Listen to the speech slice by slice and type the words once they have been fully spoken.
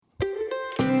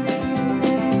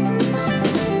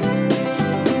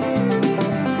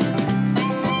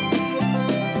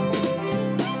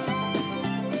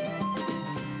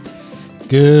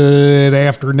Good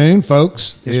afternoon,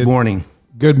 folks. It's morning.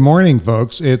 Good morning,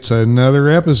 folks. It's another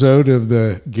episode of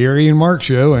the Gary and Mark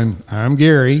Show, and I'm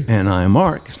Gary. And I'm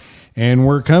Mark. And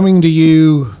we're coming to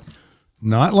you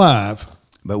not live.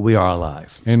 But we are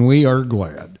alive. And we are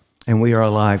glad. And we are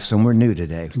alive somewhere new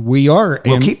today. We are.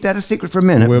 We'll keep that a secret for a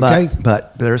minute, okay.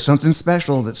 but there's something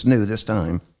special that's new this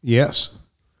time. Yes.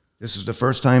 This is the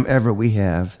first time ever we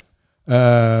have.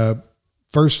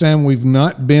 First time we've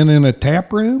not been in a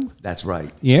tap room? That's right.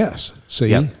 Yes. See?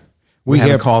 Yep. We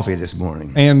have coffee this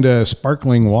morning. And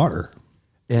sparkling water.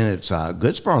 And it's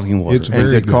good sparkling water. It's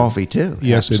very good coffee, too.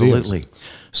 Yes, absolutely. It is.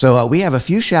 So we have a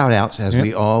few shout-outs, as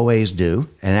we always do.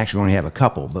 And actually, we only have a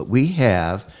couple. But we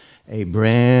have a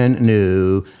brand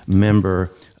new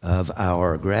member of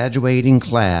our graduating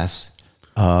class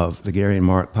of the Gary and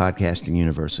Mark Podcasting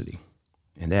University.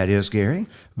 And that is, Gary?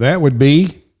 That would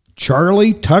be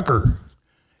Charlie Tucker.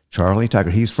 Charlie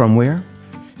Tucker. He's from where?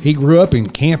 He grew up in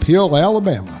Camp Hill,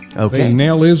 Alabama. Okay. He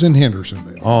now lives in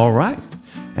Hendersonville. All right.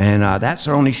 And that's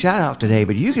our only shout-out today.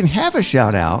 But you can have a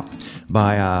shout-out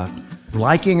by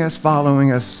liking us,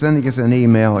 following us, sending us an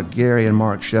email at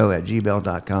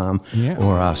garyandmarkshow@gmail.com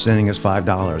or sending us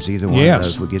 $5. Either one of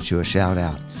those will get you a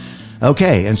shout-out.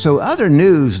 Okay, and so other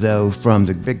news, though, from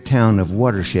the big town of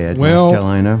Watershed, North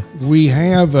Carolina. We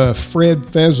have Fred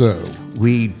Fezzo.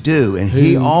 We do, and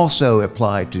he also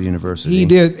applied to the university. He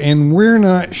did, and we're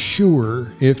not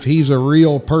sure if he's a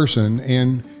real person,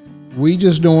 and we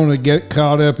just don't want to get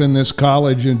caught up in this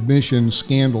college admission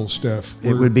scandal stuff.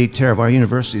 It would be terrible. Our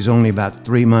university is only about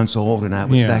 3 months old, and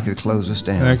that could close us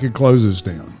down. That could close us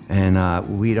down. And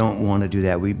we don't want to do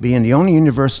that. We being the only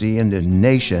university in the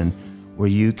nation where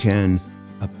you can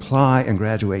apply and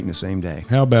graduate in the same day.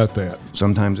 How about that?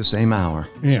 Sometimes the same hour.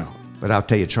 Yeah. But I'll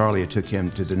tell you, Charlie, it took him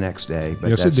to the next day,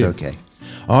 but yes, that's okay.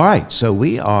 All right, so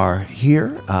we are here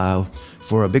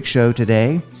for a big show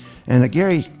today. And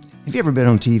Gary, have you ever been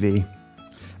on TV?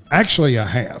 Actually, I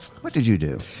have. What did you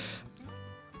do?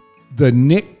 The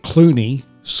Nick Clooney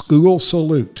School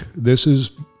Salute. This is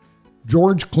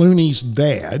George Clooney's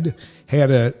dad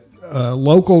had a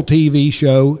local TV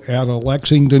show out of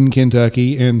Lexington,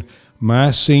 Kentucky. And my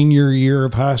senior year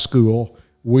of high school,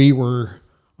 we were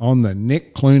on the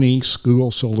Nick Clooney School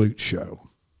Salute show.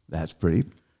 That's pretty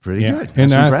good. That's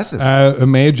and impressive. I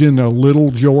imagine a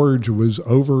little George was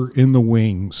over in the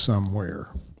wings somewhere.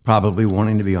 Probably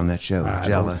wanting to be on that show.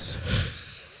 Jealous.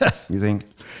 You think?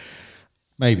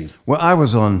 Maybe. Well, I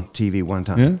was on TV one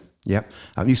time. Yeah?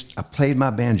 Yep. I played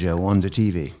my banjo on the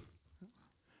TV.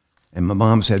 And my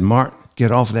mom said, "Mark,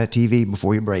 get off of that TV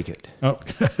before you break it." Oh.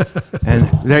 And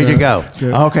there you go.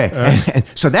 Good. Okay. And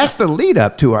so that's the lead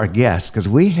up to our guest, because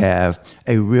we have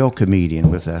a real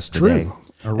comedian with us today.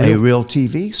 True. A real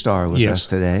TV star with us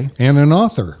today. And an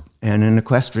author. And an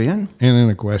equestrian.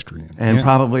 And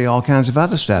Probably all kinds of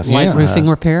other stuff. Like roofing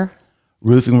repair?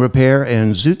 Roofing repair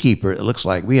and zookeeper, it looks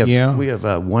like. We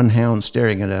have one hound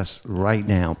staring at us right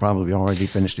now, probably already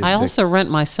finished his I also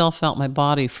rent myself out my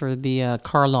body for the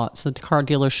car lots, the car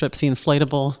dealerships, the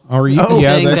inflatable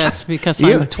thing. That's because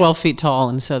I'm 12 feet tall,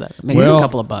 and so that makes a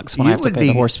couple of bucks when I have to pay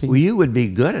the horse fee. Well, you would be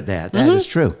good at that. That is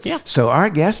true. Yeah. So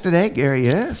our guest today, Gary,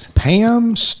 is?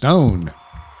 Pam Stone.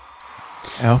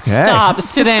 Okay. Stop.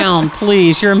 Sit down,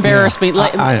 please. You're embarrassing me.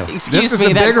 Excuse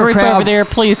me, that group over there,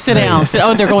 please sit down.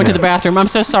 They're going to the bathroom. I'm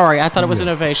so sorry. I thought it was an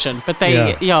ovation. But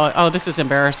this is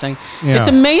embarrassing. Yeah. It's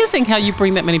amazing how you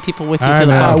bring that many people with you to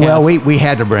the podcast. Well, we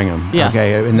had to bring them. Yeah.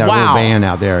 Okay. In their little van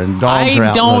out there. And dogs are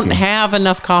out I don't looking. have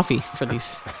enough coffee for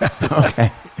these.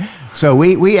 Okay. So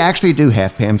we actually do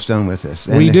have Pam Stone with us.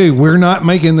 We do. We're not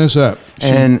making this up.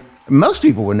 And most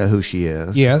people would know who she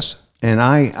is. Yes. And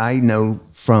I know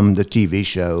from the TV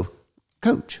show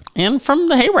Coach. And from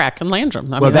the Hayrack in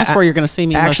Landrum. I mean, that's where you're going to see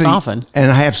me most often.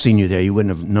 And I have seen you there. You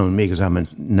wouldn't have known me because I'm a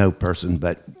no person,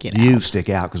 but you stick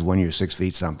out because one, you're 6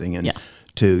 feet something, and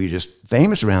two, you're just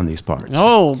famous around these parts.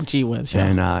 Oh, gee whiz. Yeah.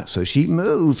 And so she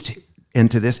moved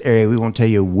into this area. We won't tell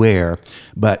you where,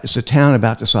 but it's a town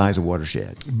about the size of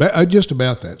Watershed. But just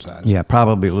about that size. Yeah,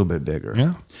 probably a little bit bigger.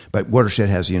 Yeah. But Watershed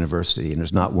has a university, and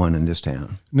there's not one in this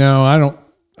town. No, I don't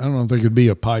know if there could be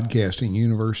a podcasting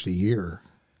university here.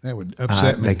 That would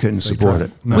upset me. They couldn't support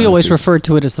it. No, we always referred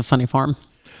to it as the funny farm.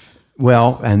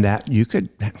 Well, and that's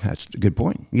a good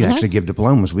point. You actually give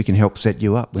diplomas. We can help set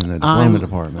you up in the diploma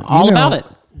department. All about it.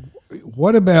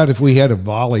 What about if we had a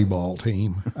volleyball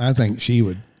team? I think she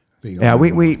would. Yeah,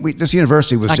 we this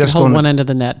university was just hold going one end of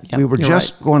the net. Yep, we were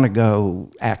just going to go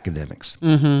academics.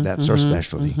 That's our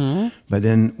specialty. But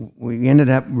then we ended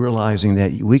up realizing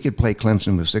that we could play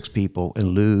Clemson with 6 people and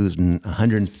lose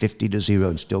 150-0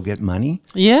 and still get money.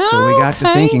 Yeah. So we got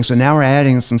to thinking. So now we're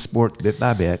adding some sport bit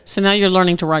by bit. So now you're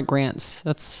learning to write grants.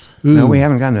 That's No, we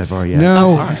haven't gotten that far yet.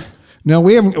 No. No,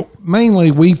 we haven't.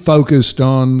 Mainly, we focused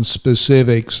on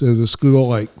specifics as a school,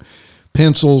 like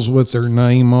pencils with their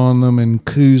name on them and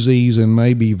koozies and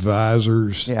maybe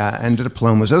visors. Yeah, and the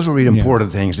diplomas. Those were really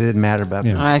important things. It didn't matter about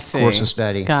the course of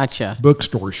study. Gotcha.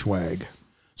 Bookstore swag.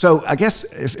 So I guess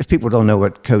if people don't know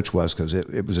what Coach was, because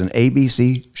it was an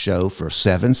ABC show for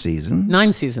 7 seasons.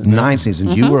 9 seasons. 9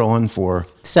 seasons. You were on for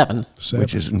 7.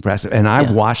 which is impressive. And I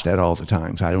watched that all the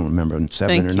time, so I don't remember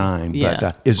 7 or 9. Yeah.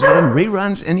 But is it in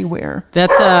reruns anywhere?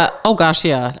 That's oh gosh,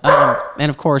 yeah. And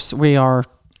of course we are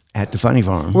At the Funny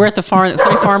Farm. We're at the Funny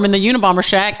Farm in the Unabomber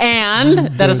Shack, and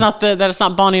that is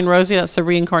not Bonnie and Rosie. That's the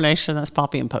reincarnation. That's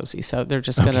Poppy and Posy. So they're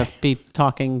just going to be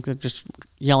talking, just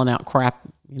yelling out crap,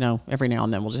 every now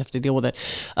and then. We'll just have to deal with it.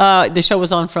 The show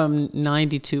was on from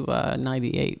 90 to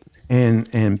 98.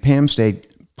 And Pam Stone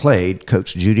played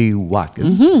Coach Judy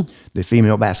Watkins, the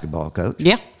female basketball coach.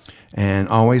 Yeah. And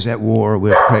always at war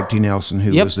with Craig T. Nelson,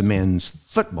 who was the men's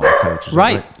football coach.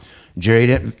 Right.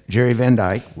 Jerry Van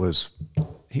Dyke was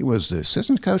the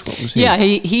assistant coach. What was he? Yeah,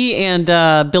 he and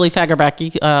Billy Fagerback,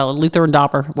 Luther and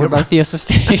Dauber were both the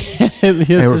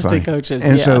assistant coaches.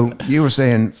 And so you were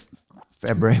saying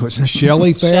Fabre was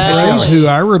Shelley Fabre, who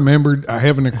I remembered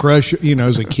having a crush,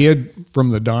 as a kid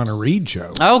from the Donna Reed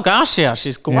show. Oh gosh, yeah,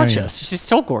 she's gorgeous. Yeah. She's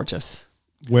still gorgeous.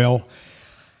 Well,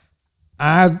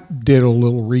 I did a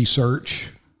little research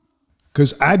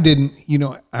because I didn't,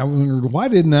 I wondered why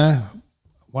didn't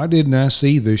I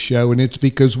see this show? And it's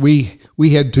because we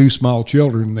had 2 small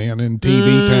children then in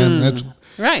TV time. That's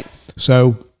right.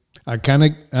 So I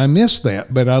missed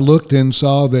that, but I looked and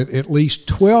saw that at least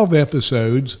 12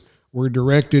 episodes were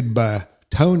directed by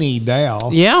Tony Dow.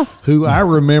 Yeah. Who I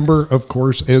remember, of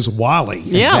course, as Wally.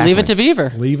 Yeah, exactly. Leave It to Beaver.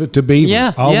 Leave It to Beaver.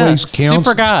 Yeah. Always counts.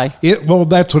 Super guy. Well,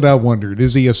 that's what I wondered.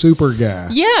 Is he a super guy?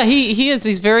 Yeah, he is.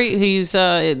 He's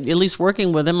at least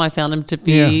working with him, I found him to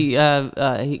be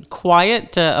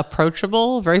quiet,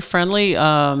 approachable, very friendly.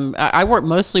 I worked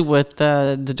mostly with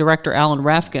the director, Alan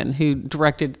Rafkin, who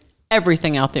directed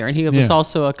everything out there. And he was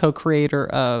also a co-creator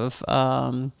of,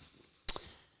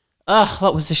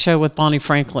 what was the show with Bonnie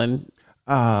Franklin?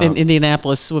 In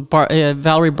Indianapolis with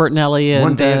Valerie Bertinelli and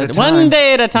One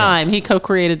Day at a Time. He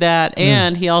co-created that,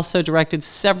 and he also directed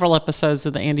several episodes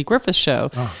of the Andy Griffith Show.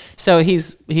 So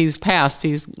he's passed.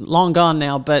 He's long gone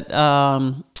now. But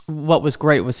what was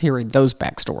great was hearing those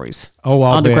backstories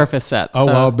on the Griffith set. Oh,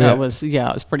 so I'll bet. it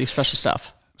was pretty special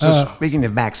stuff. So speaking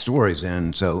of backstories,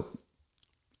 then, so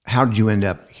how did you end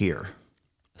up here?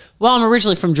 Well, I'm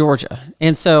originally from Georgia,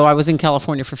 and so I was in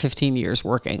California for 15 years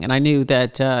working, and I knew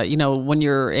that, when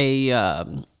you're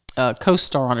a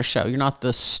co-star on a show, you're not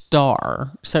the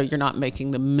star, so you're not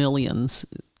making the millions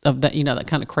of that, that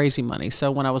kind of crazy money.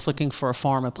 So when I was looking for a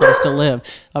farm, a place to live,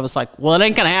 I was like, well, it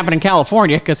ain't going to happen in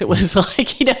California, because it was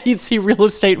like, you'd see real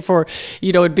estate for,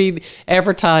 it'd be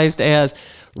advertised as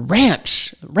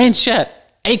ranchette,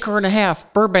 acre and a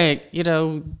half, Burbank,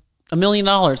 $1 million.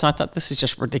 I thought, this is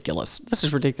just ridiculous. This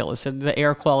is ridiculous. And the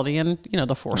air quality and,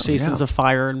 the 4 seasons of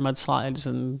fire and mudslides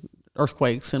and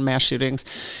earthquakes and mass shootings.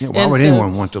 Yeah, why would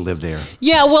anyone want to live there?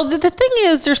 Yeah, well, the thing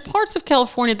is, there's parts of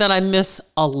California that I miss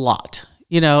a lot,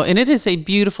 and it is a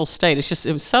beautiful state.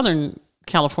 It was Southern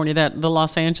California, the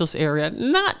Los Angeles area,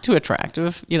 not too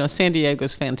attractive. San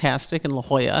Diego's fantastic, and La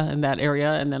Jolla and that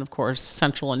area. And then, of course,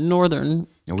 Central and Northern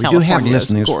we California do have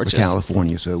listeners for gorgeous.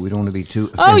 California, so we don't want to be too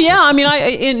offensive. Oh, yeah. I mean,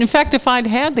 in fact, if I'd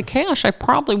had the cash, I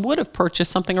probably would have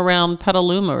purchased something around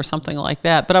Petaluma or something like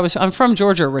that. But I'm from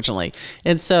Georgia originally.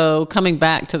 And so coming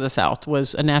back to the South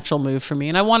was a natural move for me.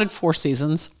 And I wanted 4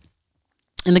 seasons.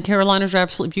 And the Carolinas are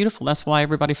absolutely beautiful. That's why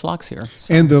everybody flocks here.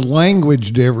 So. And the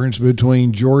language difference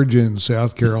between Georgia and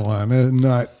South Carolina,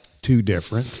 not too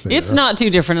different there. It's not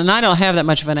too different, and I don't have that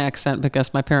much of an accent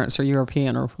because my parents are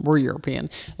European or were European,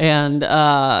 and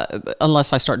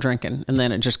unless I start drinking, and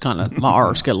then it just kind of, my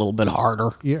R's get a little bit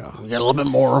harder. Yeah. Get a little bit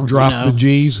more. Drop the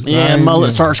G's. Yeah,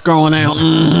 mullet starts growing out.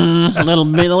 A little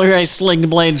bit, sling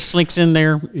blade slinks in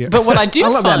there. Yeah. But what I do I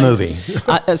love that movie.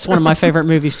 It's one of my favorite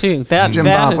movies, too.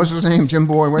 Bob, what's his name? Jim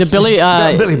Boy? Billy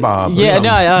Bob.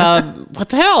 Yeah, what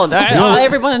the hell?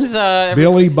 Everyone's...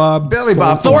 Billy Bob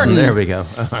Thornton. There we go.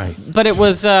 All right. But it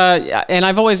was, and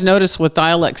I've always noticed with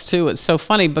dialects too, it's so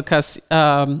funny because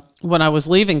when I was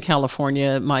leaving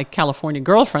California, my California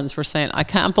girlfriends were saying, I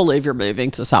can't believe you're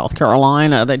moving to South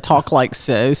Carolina. They talk like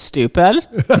so stupid.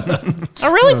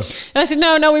 Oh, really? And I said,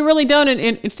 no, we really don't. And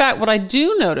in fact, what I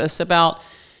do notice about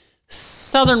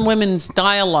Southern women's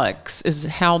dialects is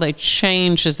how they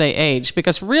change as they age.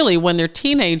 Because really, when they're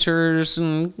teenagers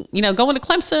and, going to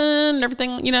Clemson and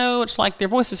everything, it's like their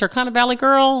voices are kind of Valley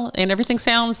Girl and everything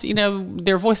sounds,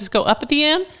 their voices go up at the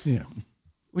end. Yeah.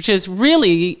 Which is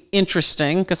really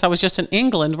interesting because I was just in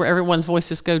England where everyone's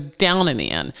voices go down in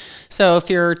the end. So if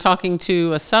you're talking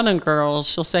to a Southern girl,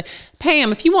 she'll say,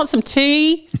 Pam, if you want some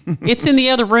tea, it's in the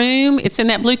other room. It's in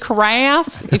that blue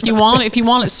carafe. If you want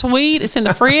it sweet, it's in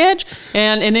the fridge.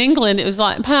 And in England, it was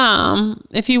like, Pam,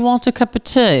 if you want a cup of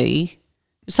tea,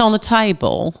 it's on the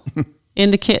table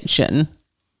in the kitchen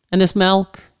and there's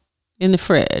milk in the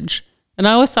fridge. And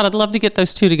I always thought I'd love to get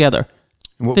those two together.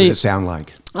 What would it sound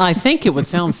like? I think it would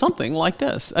sound something like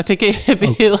this. I think it'd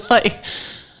be like,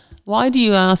 why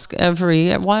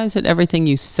is it everything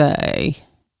you say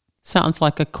sounds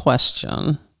like a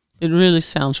question? It really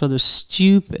sounds rather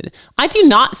stupid. I do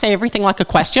not say everything like a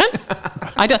question.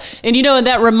 I don't. And and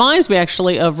that reminds me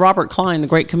actually of Robert Klein, the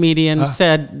great comedian,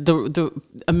 said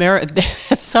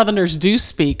that Southerners do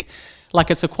speak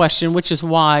like it's a question, which is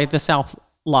why the South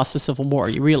lost the Civil War.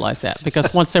 You realize that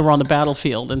because once they were on the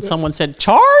battlefield and someone said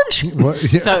charge,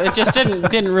 so it just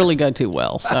didn't really go too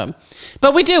well. So,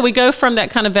 but we go from that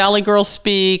kind of Valley Girl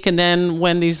speak, and then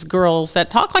when these girls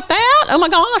that talk like that, oh my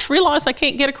gosh, realize they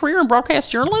can't get a career in broadcast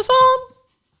journalism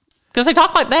because they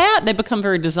talk like that, they become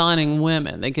very designing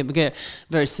women. They can get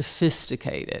very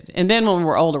sophisticated, and then when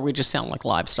we're older, we just sound like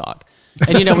livestock.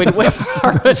 And you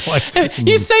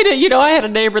say to, I had a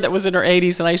neighbor that was in her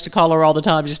 80s and I used to call her all the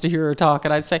time just to hear her talk.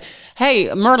 And I'd say,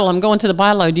 hey, Myrtle, I'm going to the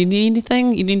buy-low. Do you need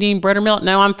anything? You need any bread or milk?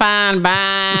 No, I'm fine.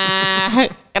 Bye.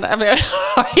 And I mean,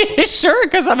 are you sure?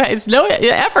 Because it's no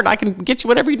effort. I can get you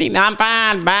whatever you need. No, I'm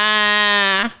fine.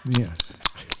 Bye. Yeah.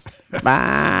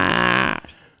 Bye.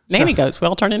 Nanny goats.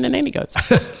 Well, turn into nanny goats.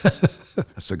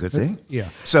 That's a good thing. Yeah.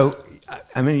 So,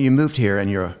 you moved here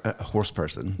and you're a horse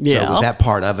person. Yeah. So was that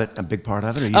part of it, a big part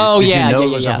of it? Or did yeah. you know yeah,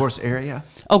 it was yeah. a horse area?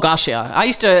 Oh, gosh, yeah. I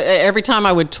used to, every time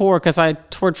I would tour, because I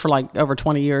toured for like over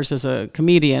 20 years as a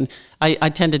comedian, I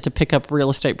tended to pick up real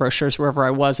estate brochures wherever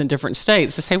I was in different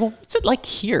states to say, well, what's it like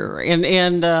here?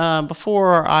 And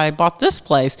before I bought this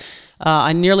place,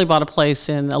 I nearly bought a place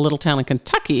in a little town in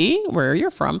Kentucky, where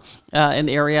you're from, in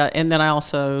the area. And then I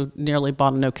also nearly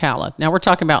bought in Ocala. Now we're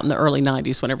talking about in the early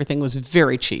 90s when everything was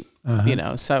very cheap,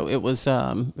 so it was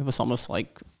almost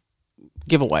like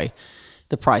giveaway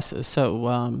the prices.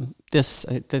 So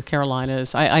the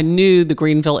Carolinas, I knew the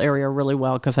Greenville area really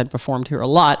well because I'd performed here a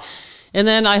lot. And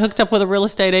then I hooked up with a real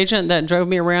estate agent that drove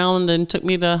me around and took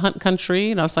me to Hunt Country.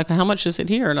 And I was like, how much is it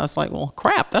here? And I was like, well,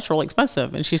 crap, that's really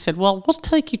expensive. And she said, well, we'll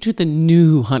take you to the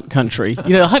new Hunt Country,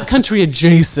 Hunt Country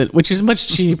adjacent, which is much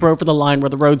cheaper over the line where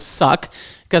the roads suck.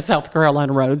 Because South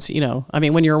Carolina roads,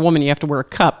 when you're a woman, you have to wear a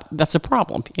cup. That's a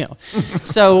problem,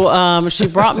 So she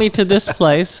brought me to this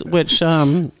place, which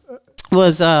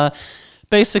was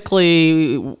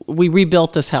basically, we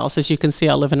rebuilt this house. As you can see,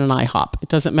 I live in an IHOP. It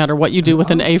doesn't matter what you do with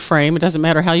an A-frame. It doesn't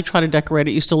matter how you try to decorate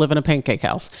it. You still live in a pancake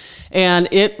house. And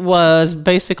it was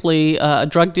basically a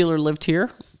drug dealer lived here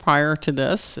prior to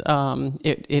this.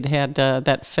 It had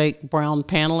that fake brown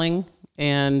paneling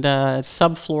and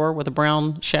subfloor with a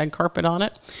brown shag carpet on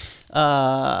it.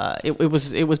 It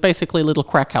was basically a little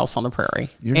crack house on the prairie.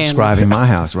 You're describing my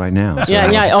house right now. So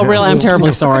yeah. Oh, really? I'm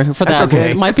terribly sorry for that.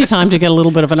 Okay. It might be time to get a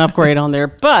little bit of an upgrade on there.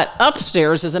 But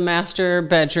upstairs is a master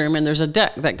bedroom, and there's a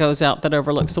deck that goes out that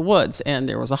overlooks the woods, and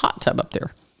there was a hot tub up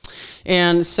there.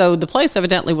 And so the place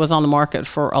evidently was on the market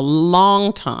for a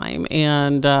long time,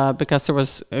 and because there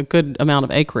was a good amount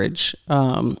of acreage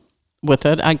with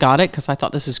it. I got it because I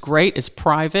thought this is great. It's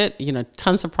private,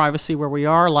 tons of privacy where we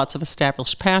are, lots of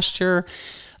established pasture.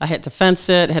 I had to fence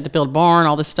it, had to build a barn,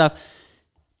 all this stuff.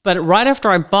 But right after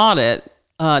I bought it,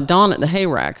 Don at the hay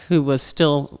rack, who was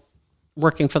still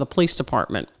working for the police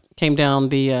department, came down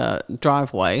the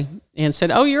driveway and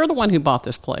said, oh, you're the one who bought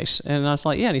this place. And I was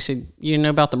like, yeah. And he said, you know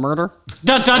about the murder?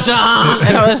 Dun, dun, dun.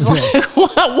 And I was like,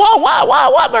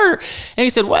 what murder? And he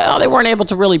said, well, they weren't able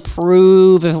to really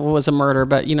prove if it was a murder,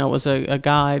 but, it was a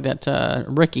guy that,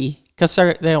 Ricky, because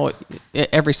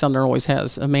every Southerner always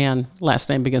has a man, last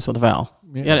name begins with a vowel.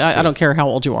 Yeah, I don't care how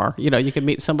old you are. You could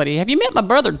meet somebody. Have you met my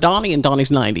brother, Donnie? And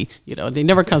Donnie's 90. They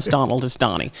never comes Donald, it's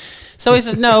Donnie. So he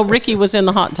says, no, Ricky was in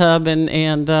the hot tub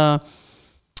and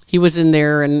he was in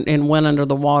there and went under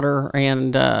the water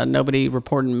and nobody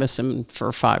reported missing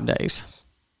for 5 days.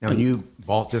 Now, when you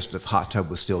bought this, the hot tub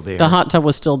was still there. The hot tub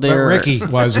was still But there. Ricky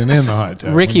wasn't in the hot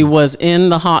tub. Ricky was in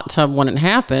the hot tub when it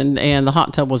happened, and the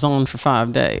hot tub was on for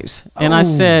 5 days. And I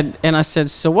said,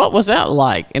 so what was that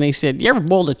like? And he said, you ever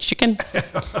boiled a chicken?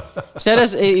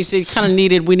 He said,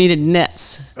 we needed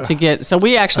nets to get. So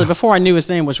we actually, before I knew his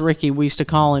name was Ricky, we used to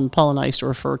call him, Paul and I used to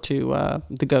refer to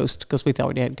the ghost, because we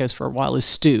thought we had ghost for a while, as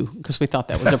Stew, because we thought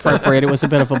that was appropriate. It was a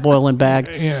bit of a boiling bag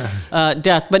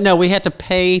death. But no, we had to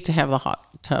pay to have the hot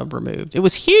tub removed. It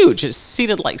was huge. It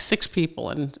seated like 6 people,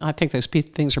 and I think those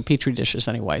things are petri dishes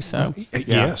anyway. So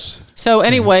Yes. So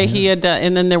anyway, he had,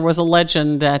 and then there was a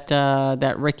legend that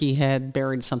that Ricky had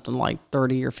buried something like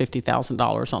 $30,000 or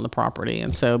 $50,000 on the property,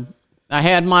 and so I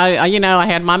had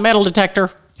my metal detector.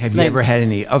 Have you ever had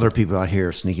any other people out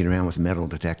here sneaking around with metal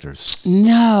detectors?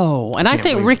 No, and I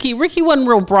think Ricky wasn't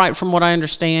real bright, from what I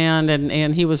understand,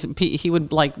 and he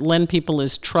would like lend people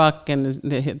his truck, and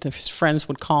his friends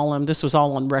would call him. This was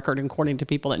all on record, according to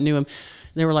people that knew him.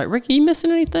 They were like, "Ricky, you missing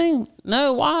anything?"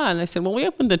 "No, why?" And they said, "Well, we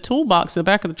opened the toolbox in the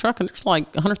back of the truck, and there's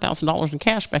like $100,000 in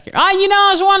cash back here." I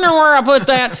was wondering where I put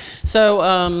that.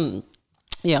 So,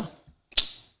 yeah.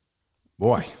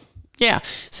 Boy. Yeah.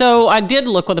 So I did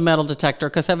look with a metal detector,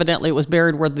 because evidently it was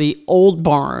buried where the old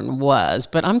barn was.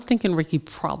 But I'm thinking Ricky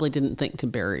probably didn't think to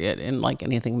bury it in like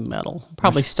anything metal.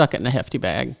 Probably stuck it in a hefty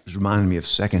bag. It's reminding me of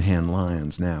Secondhand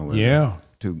Lions now. Yeah.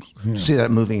 See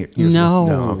that movie? No.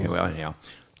 No. Okay. Well, yeah.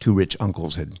 2 rich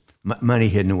uncles had money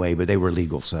hidden away, but they were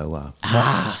legal. So,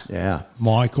 yeah.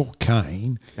 Michael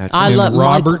Caine I and love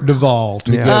Robert Duvall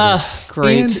together.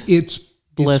 Great. And it's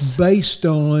based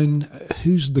on,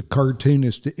 who's the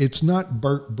cartoonist? It's not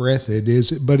Burt Breathitt,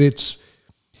 is it? But it's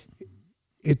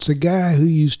a guy who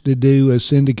used to do a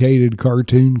syndicated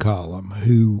cartoon column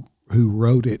who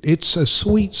wrote it. It's a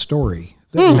sweet story.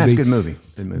 That's a good movie.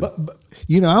 Good movie. But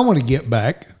I want to get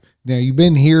back. Now, you've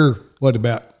been here, what,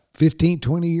 about 15,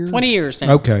 20 years? 20 years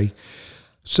now. Okay.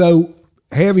 So,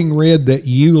 having read that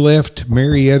you left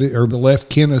Marietta, or left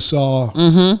Kennesaw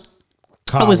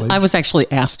College. I was actually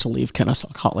asked to leave Kennesaw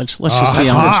College. Let's just be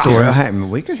honest Story. here.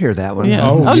 We could hear that one. Yeah.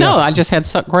 Oh, no, I just had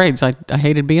suck grades. I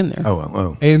hated being there.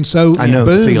 Oh. And so, I know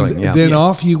boom, the feeling. Yeah. then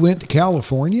off you went to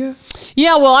California?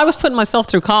 Yeah, well, I was putting myself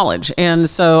through college, and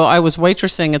so I was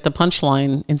waitressing at the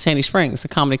Punchline in Sandy Springs, the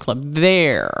comedy club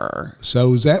there.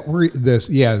 So is that where this?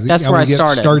 Yeah, that's where I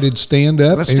started. Started stand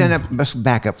up. Let's stand up. Let's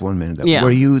back up 1 minute. Though. Yeah.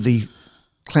 Were you the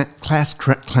class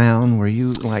clown? Were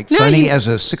you funny as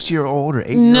a 6-year-old or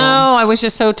 8-year-old? No, I was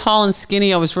just so tall and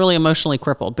skinny. I was really emotionally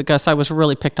crippled because I was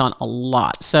really picked on a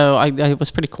lot. So I was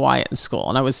pretty quiet in school,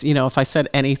 and I was, if I said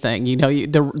anything,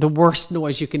 the worst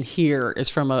noise you can hear is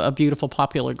from a beautiful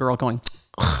popular girl going.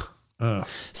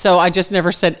 So I just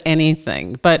never said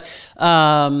anything. But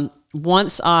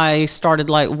once I started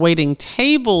waiting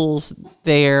tables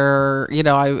there,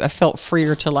 I felt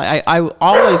freer to I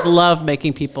always loved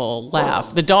making people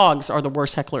laugh. The dogs are the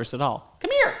worst hecklers at all.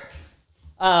 Come here.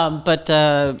 But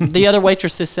the other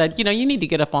waitresses said, you need to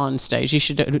get up on stage. You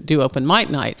should do open mic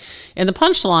night. And the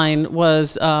Punchline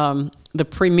was the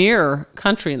premier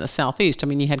country in the Southeast. I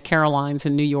mean, you had Caroline's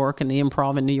in New York and the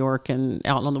Improv in New York and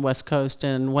out on the West Coast.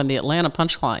 And when the Atlanta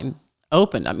Punchline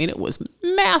opened, I mean, it was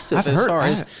massive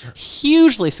as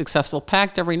hugely successful,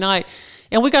 packed every night.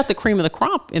 And we got the cream of the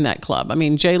crop in that club. I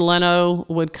mean, Jay Leno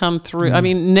would come through. I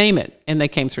mean, name it, and they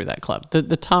came through that club.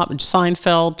 The top,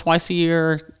 Seinfeld, twice a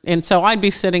year. And so I'd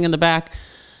be sitting in the back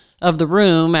of the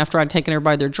room after I'd taken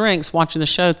everybody their drinks, watching the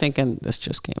show, thinking, this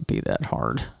just can't be that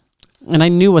hard. And I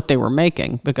knew what they were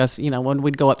making because, when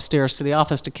we'd go upstairs to the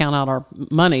office to count out our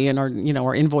money and our,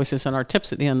 our invoices and our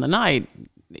tips at the end of the night,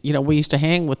 we used to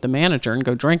hang with the manager and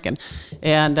go drinking.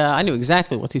 And I knew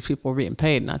exactly what these people were being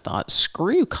paid. And I thought,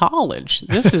 screw college.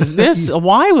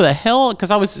 Why the hell?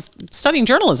 Because I was studying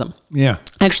journalism. Yeah.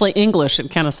 Actually, English at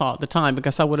Kennesaw at the time,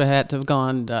 because I would have had to have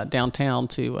gone downtown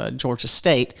to Georgia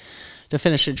State to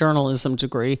finish a journalism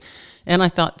degree. And I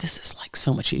thought, this is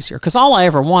so much easier. Because all I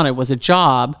ever wanted was a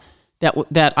job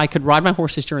that I could ride my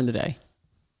horses during the day.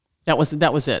 That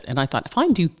was it. And I thought, if I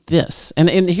do this, and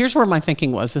here's where my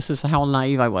thinking was, this is how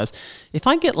naive I was. If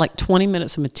I get 20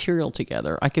 minutes of material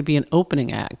together, I could be an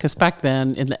opening act. Because back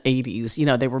then in the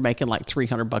 80s, they were making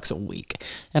 $300 a week.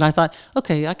 And I thought,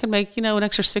 okay, I could make, an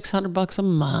extra $600 a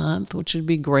month, which would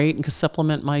be great and could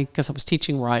supplement because I was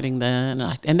teaching writing then.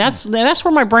 And that's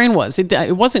where my brain was.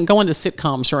 It wasn't going to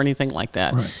sitcoms or anything like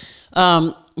that.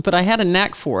 Right. But I had a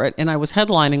knack for it, and I was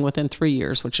headlining within 3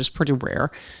 years, which is pretty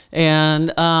rare.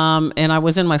 And I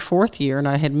was in my 4th year, and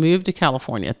I had moved to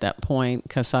California at that point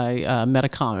because I met a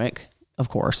comic of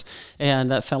course,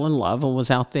 and fell in love and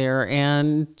was out there.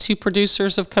 And 2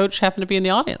 producers of Coach happened to be in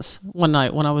the audience one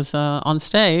night when I was on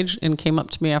stage, and came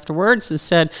up to me afterwards and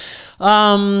said,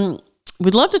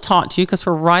 we'd love to talk to you because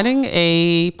we're writing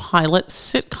a pilot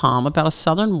sitcom about a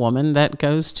Southern woman that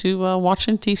goes to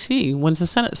Washington, D.C., wins a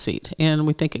Senate seat. And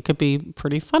we think it could be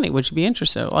pretty funny. Would you be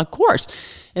interested? Well, of course.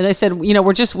 And they said, we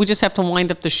just have to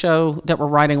wind up the show that we're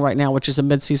writing right now, which is a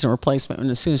mid-season replacement. And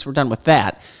as soon as we're done with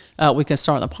that, we can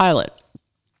start the pilot.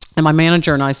 And my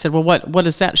manager and I said, well, what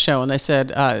is that show? And they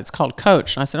said, it's called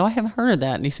Coach. And I said, oh, I haven't heard of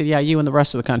that. And he said, yeah, you and the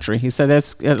rest of the country. He said,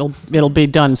 it'll be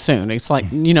done soon. It's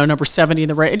like, number 70 in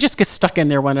the rate. It just gets stuck in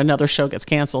there when another show gets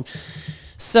canceled.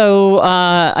 So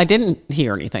I didn't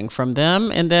hear anything from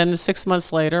them. And then 6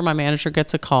 months later, my manager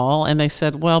gets a call, and they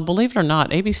said, well, believe it or not,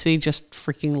 ABC just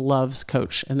freaking loves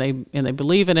Coach, and they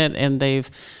believe in it, and they've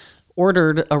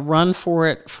ordered a run for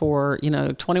it for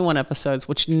 21 episodes,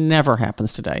 which never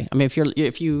happens today. I mean,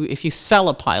 if you sell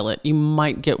a pilot, you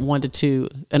might get 1 to 2,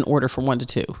 an order for 1 to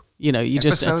 2. You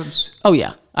Episodes? Just oh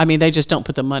yeah. I mean, they just don't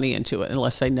put the money into it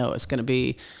unless they know it's going to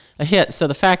be a hit. So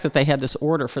the fact that they had this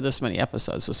order for this many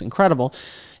episodes was incredible.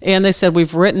 And they said,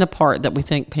 we've written a part that we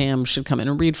think Pam should come in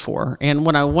and read for. And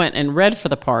when I went and read for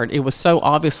the part, it was so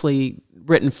obviously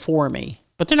written for me.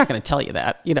 But they're not going to tell you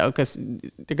that, because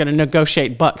they're going to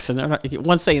negotiate bucks. And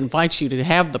once they invite you to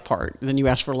have the part, then you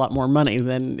ask for a lot more money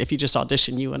than if you just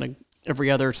audition you and every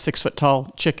other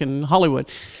 6-foot-tall chick in Hollywood.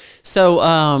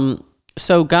 So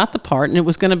got the part, and it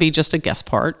was going to be just a guest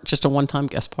part, just a one-time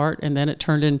guest part. And then it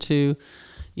turned into,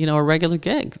 a regular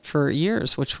gig for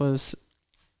years, which was,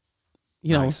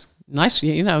 nice,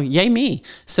 yay me.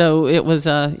 So it was,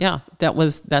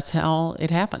 that's how it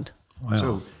happened. Wow.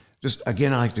 So just,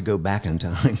 again, I like to go back in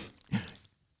time.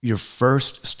 Your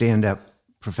first stand-up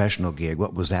professional gig,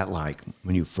 what was that like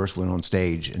when you first went on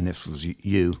stage and this was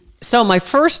you? So my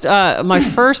first,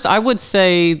 I would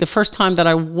say the first time that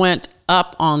I went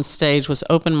up on stage was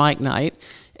open mic night.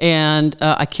 And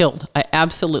I killed. I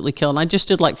absolutely killed. And I just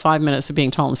did like 5 minutes of being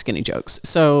tall and skinny jokes.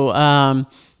 So,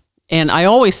 and I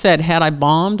always said, had I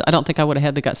bombed, I don't think I would have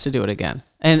had the guts to do it again.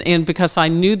 And because I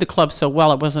knew the club so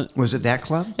well, it wasn't. Was it that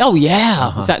club? Oh yeah,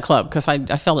 It was that club because I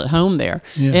felt at home there.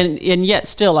 Yeah. And yet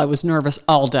still I was nervous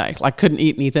all day. Like couldn't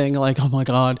eat anything. Like oh my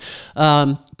god.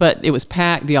 But it was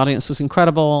packed. The audience was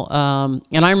incredible.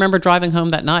 And I remember driving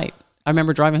home that night.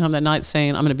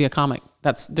 Saying, I'm going to be a comic.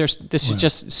 This is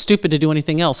just stupid to do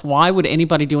anything else. Why would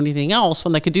anybody do anything else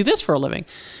when they could do this for a living?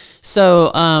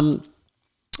 So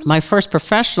my first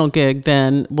professional gig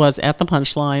then was at the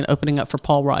Punchline opening up for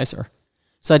Paul Reiser.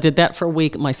 So I did that for a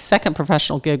week. My second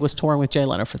professional gig was touring with Jay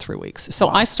Leno for 3 weeks. So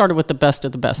I started with the best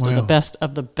of the best of the best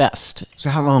of the best. So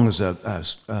how long is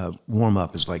a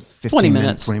warm-up? Is like 15 20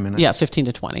 minutes. 20 minutes? Yeah, 15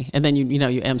 to 20. And then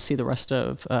you MC the rest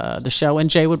of the show.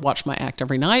 And Jay would watch my act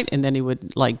every night, and then he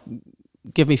would like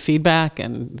give me feedback,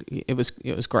 and it was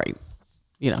great.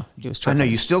 It was terrific. I know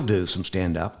you still do some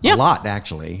stand-up. Yeah. A lot,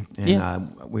 actually.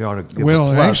 And we ought to give Well,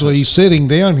 a plug. actually, sitting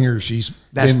down here, she's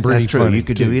been pretty That's true. funny You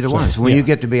could too, do either so, one. So when you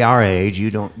get to be our age,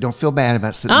 you don't feel bad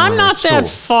about sitting on I'm a not stool. that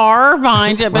far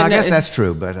behind you. Well, I guess that's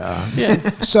true, but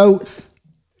So,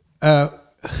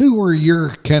 who were your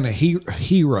kind of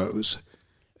heroes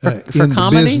for in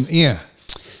comedy? the business? Yeah.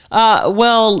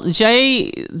 Well,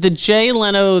 the Jay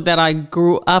Leno that I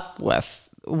grew up with,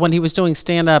 when he was doing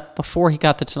stand-up before he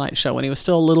got the Tonight Show, when he was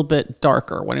still a little bit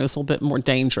darker, when he was a little bit more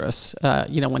dangerous,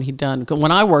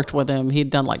 when I worked with him,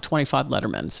 he'd done like 25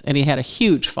 Lettermans, and he had a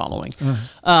huge following.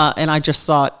 And I just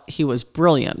thought he was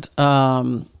brilliant.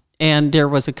 And there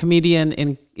was a comedian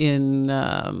in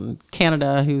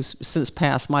Canada who's since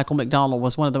passed, Michael McDonald,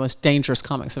 was one of the most dangerous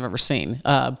comics I've ever seen.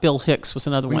 Bill Hicks was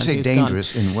another when one. you say who's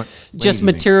dangerous, gone. in what way just do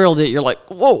you material that you're like,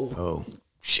 whoa. Oh.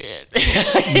 Shit.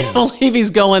 I can't believe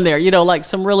he's going there. Like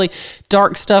some really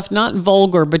dark stuff, not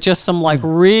vulgar, but just some like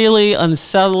really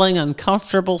unsettling,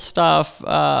 uncomfortable stuff.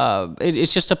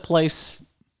 It's just a place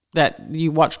that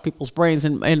you watch people's brains.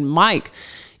 And Mike,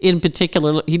 in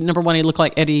particular, he looked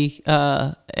like Eddie,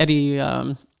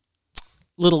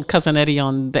 little cousin Eddie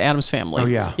on the Addams Family. Oh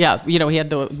yeah. Yeah. He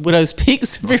had the Widow's Peak,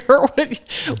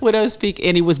 Widow's Peak,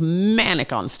 and he was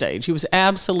manic on stage. He was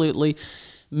absolutely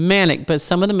manic, but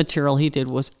some of the material he did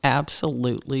was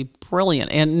absolutely brilliant,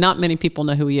 and not many people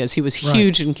know who he is. He was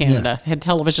huge in Canada, had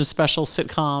television specials,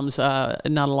 sitcoms.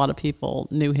 Not a lot of people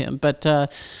knew him, but Sam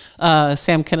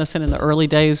Kinison in the early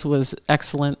days was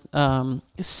excellent.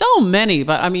 So many,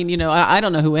 but I mean, I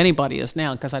don't know who anybody is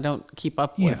now because I don't keep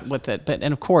up with it. But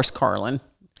and of course Carlin,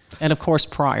 and of course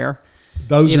Pryor.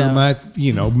 Those are my,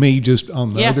 me just on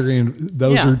the other end.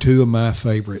 Those are two of my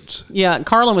favorites. Yeah,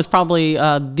 Carlin was probably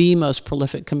the most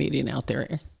prolific comedian out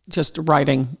there, just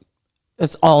writing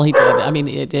That's all he did. I mean,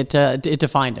 it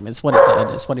defined him. It's what it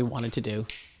did. It's what he wanted to do.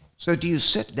 So do you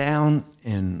sit down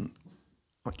and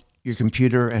your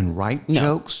computer and write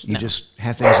jokes? You just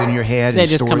have things in your head They and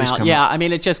just stories come out. Yeah, I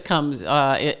mean, it just comes.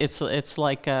 It's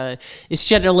like it's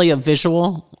generally a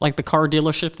visual, like the car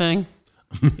dealership thing.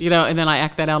 And then I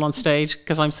act that out on stage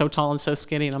because I'm so tall and so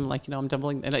skinny, and I'm like, I'm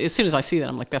doubling. And as soon as I see that,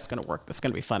 I'm like, that's going to work. That's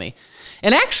going to be funny.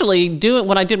 And actually,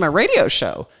 when I did my radio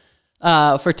show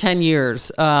for 10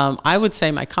 years, I would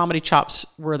say my comedy chops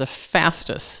were the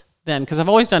fastest then because I've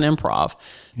always done improv.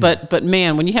 But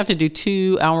man, when you have to do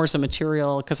 2 hours of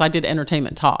material, because I did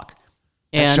entertainment talk.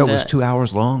 That show was 2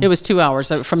 hours long? It was 2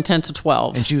 hours, from 10 to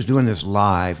 12. And she was doing this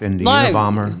live in the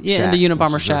Unabomber Shack. Yeah, in the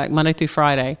Unabomber Shack, Monday through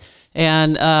Friday.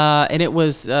 And it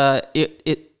was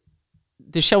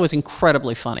the show was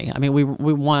incredibly funny. I mean,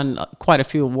 we won quite a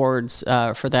few awards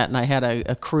for that, and I had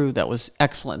a crew that was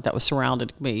excellent that was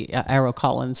surrounded me, Arrow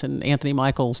Collins and Anthony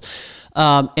Michaels.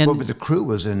 But the crew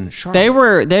was in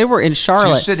Charlotte. They were in Charlotte. So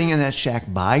you're sitting in that shack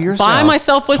by yourself, by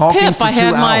myself with Pip. I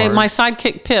had my hours.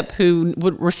 sidekick Pip, who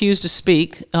would refuse to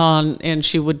speak and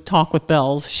she would talk with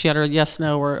bells. She had her yes,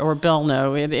 no, or bell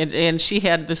no, and she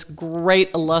had this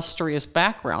great illustrious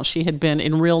background. She had been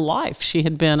in real life. She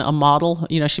had been a model.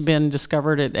 She'd been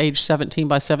discovered at age 17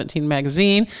 by 17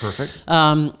 magazine. Perfect.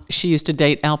 She used to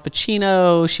date Al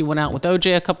Pacino. She went out with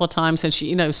OJ a couple of times, and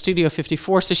she, Studio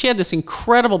 54. So she had this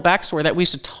incredible backstory that we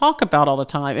used to talk about all the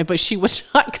time, but she would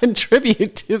not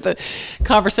contribute to the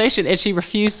conversation, and she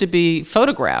refused to be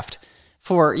photographed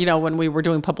for, when we were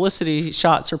doing publicity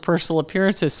shots or personal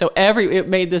appearances. So it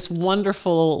made this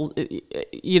wonderful,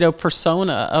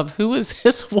 persona of who is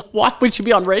this? Why would you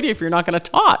be on radio if you're not going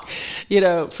to talk,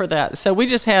 for that? So we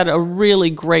just had a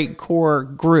really great core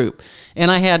group,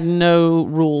 and I had no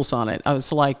rules on it. I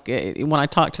was like, when I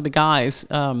talked to the guys,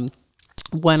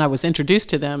 when I was introduced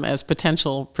to them as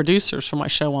potential producers for my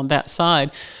show on that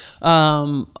side,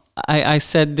 I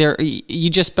said, you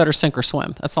just better sink or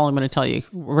swim. That's all I'm going to tell you.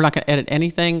 We're not going to edit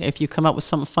anything. If you come up with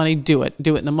something funny, do it.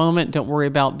 Do it in the moment. Don't worry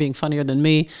about being funnier than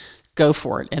me. Go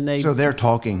for it. And so they're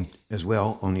talking as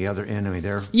well on the other end. I mean,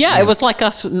 it was like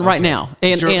us right now.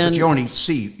 But you only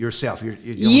see yourself. You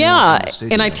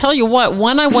and I tell you what,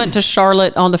 when I went to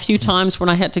Charlotte on the few times when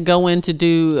I had to go in to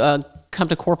do come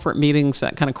to corporate meetings,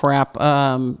 that kind of crap.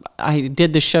 I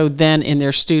did the show then in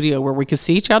their studio where we could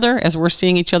see each other as we're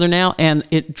seeing each other now, and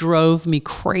it drove me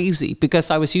crazy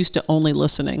because I was used to only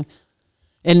listening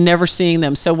and never seeing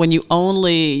them. So when you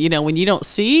only, when you don't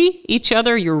see each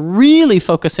other, you're really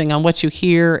focusing on what you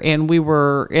hear, and we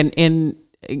were, and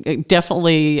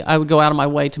definitely I would go out of my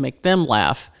way to make them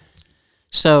laugh.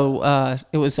 So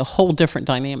it was a whole different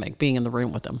dynamic being in the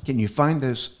room with them. Can you find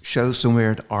those shows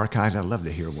somewhere to archive? I'd love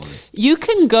to hear one. You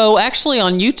can go actually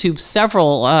on YouTube.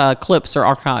 Several clips are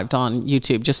archived on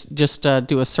YouTube. Just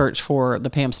do a search for the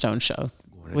Pam Stone Show.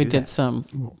 We did some.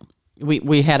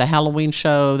 We had a Halloween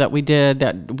show that we did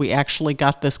that we actually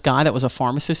got this guy that was a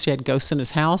pharmacist. He had ghosts in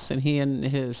his house, and he and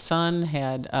his son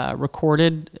had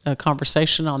recorded a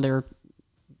conversation on their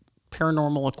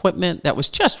paranormal equipment that was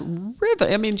just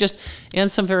riveting. I mean, and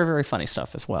some very, very funny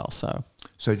stuff as well. So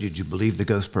did you believe the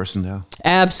ghost person though?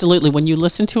 Absolutely. When you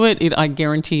listen to it, I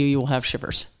guarantee you will have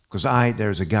shivers. Because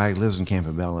there's a guy who lives in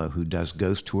Campobello who does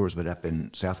ghost tours, but up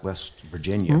in Southwest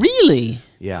Virginia. Really?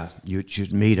 Yeah, you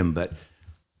should meet him. But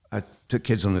I took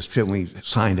kids on this trip, and we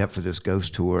signed up for this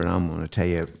ghost tour, and I'm going to tell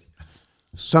you,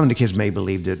 some of the kids may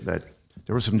believed it, but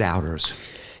there were some doubters.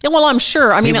 Yeah, well, I'm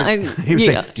sure. I mean, he was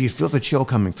saying, do you feel the chill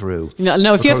coming through?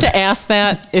 No, if you have to ask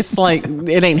that, it's like,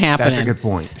 it ain't happening. That's a good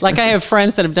point. Like I have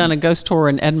friends that have done a ghost tour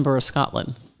in Edinburgh,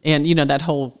 Scotland. And, that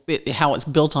how it's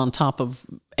built on top of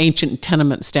ancient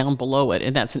tenements down below it.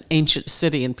 And that's an ancient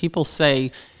city. And people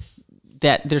say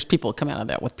that there's people that come out of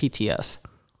that with PTS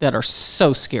that are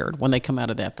so scared when they come out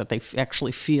of that they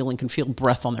actually feel and can feel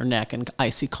breath on their neck and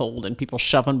icy cold and people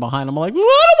shoving behind them. I'm like, well,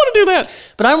 I don't want to do that.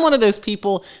 But I'm one of those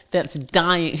people that's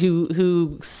dying,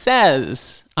 who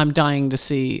says, I'm dying to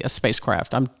see a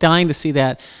spacecraft. I'm dying to see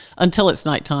that until it's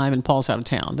nighttime and Paul's out of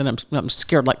town. Then I'm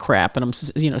scared like crap, and I'm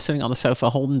sitting on the sofa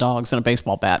holding dogs and a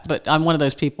baseball bat. But I'm one of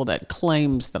those people that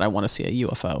claims that I want to see a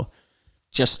UFO.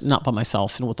 Just not by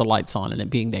myself and with the lights on and it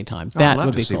being daytime. That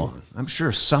would be cool. One. I'm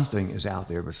sure something is out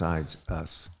there besides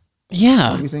us.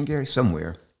 Yeah. What do you think, Gary?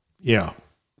 Somewhere. Yeah.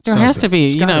 There has to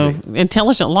be,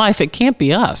 intelligent life. It can't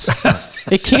be us.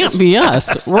 It can't be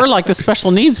us. We're like the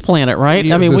special needs planet, right?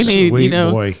 Yeah, I mean, we need,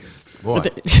 boy.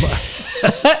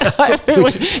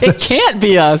 It can't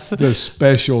be us. The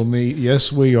special need.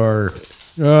 Yes, we are.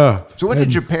 So what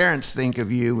did your parents think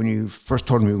of you when you first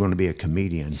told them you were going to be a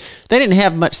comedian? They didn't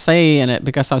have much say in it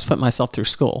because I was putting myself through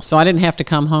school. So I didn't have to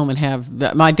come home and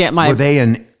have my dad. Were they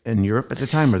in Europe at the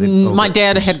time? Or my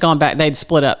dad had gone back. They'd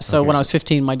split up. So when I was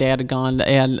 15, my dad had gone.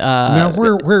 And now,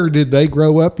 where did they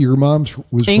grow up? Your mom's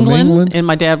was England, from England? and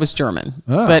my dad was German.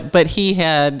 But he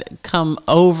had come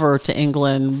over to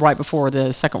England right before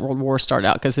the Second World War started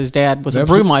out because his dad was a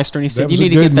brewmeister, and he said, "You need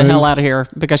to get the hell out of here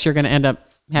because you're going to end up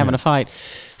having a fight."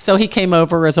 So he came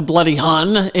over as a bloody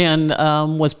Hun and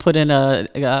was put in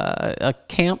a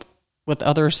camp with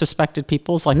other suspected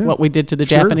peoples, like what we did to the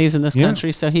Japanese in this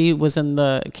country. So he was in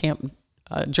the camp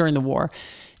during the war,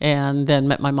 and then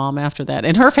met my mom after that.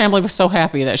 And her family was so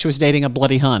happy that she was dating a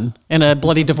bloody Hun and a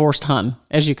bloody divorced Hun,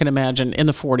 as you can imagine, in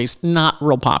the 40s. Not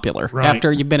real popular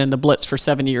after you've been in the Blitz for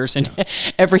 7 years and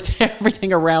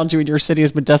everything around you in your city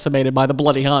has been decimated by the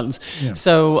bloody Huns. Yeah.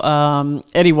 So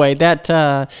anyway, that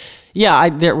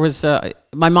there was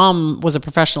my mom was a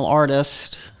professional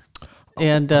artist.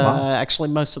 And actually,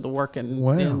 most of the work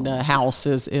in the house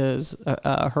is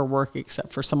her work,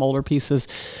 except for some older pieces.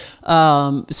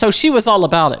 So she was all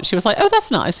about it. She was like, "Oh,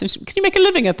 that's nice. And can you make a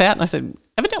living at that?" And I said,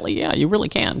 "Evidently, yeah, you really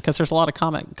can, because there's a lot of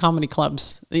comedy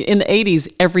clubs. In the 80s,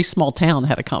 every small town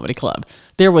had a comedy club.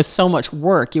 There was so much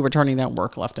work. You were turning down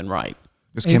work left and right."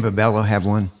 Does Campobello have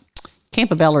one?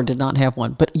 Campobello did not have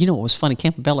one. But you know what was funny?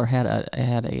 Campobello had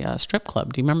a strip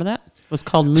club. Do you remember that? It was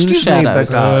called Moon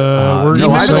Shadows.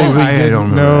 I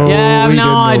don't know. Yeah, I have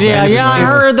no idea. Yeah, I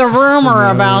heard the rumor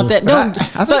about that.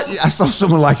 I saw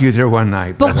someone like you there one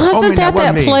night. But wasn't that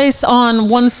place on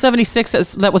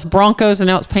 176 that was Broncos and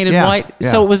now it's painted white?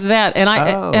 Yeah. So it was that, and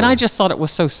I just thought it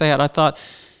was so sad. I thought,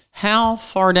 how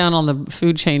far down on the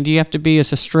food chain do you have to be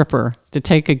as a stripper to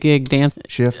take a gig dance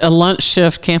shift? A lunch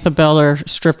shift, Campobello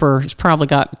stripper has probably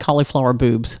got cauliflower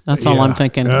boobs. That's all I'm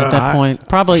thinking at that point.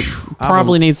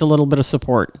 Probably needs a little bit of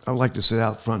support. I would like to sit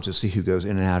out front to see who goes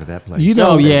in and out of that place.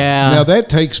 Now that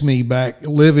takes me back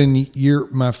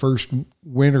my first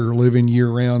winter living year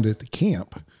round at the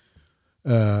camp.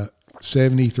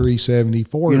 73,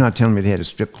 74. You're not telling me they had a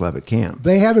strip club at camp?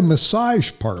 They had a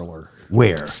massage parlor.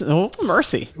 Where? Oh,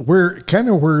 mercy.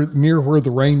 Near where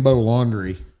the Rainbow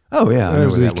Laundry. Oh yeah, I know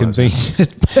where that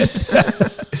convenient.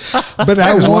 But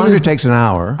laundry takes an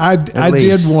hour. I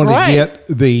did want to get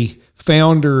the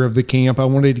founder of the camp. I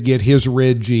wanted to get his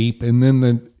red Jeep, and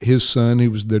then his son, who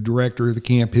was the director of the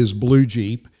camp, his blue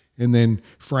Jeep, and then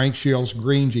Frank Shell's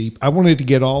green Jeep. I wanted to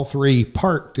get all three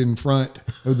parked in front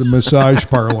of the massage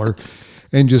parlor,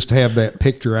 and just have that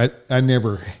picture. I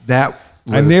never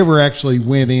actually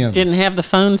went in. Didn't have the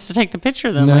phones to take the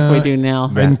picture though, like we do now.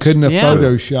 And couldn't have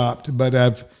photoshopped,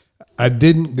 but I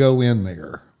didn't go in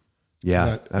there.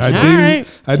 Yeah.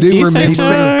 I do remember,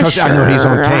 because I know he's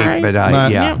on tape,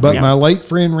 but my late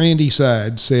friend Randy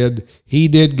Side said he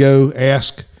did go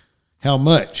ask how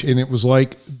much, and it was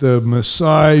like the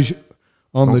massage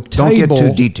on the table. Don't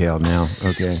get too detailed now,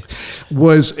 okay?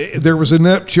 There was an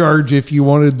upcharge if you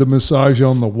wanted the massage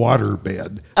on the water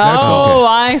bed.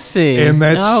 I see. And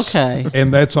that's okay.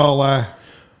 And that's all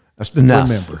that's enough.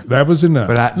 Remember. That was enough.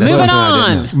 But moving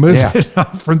on. Moving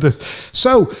on from the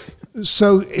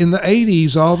so in the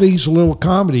 80s, all these little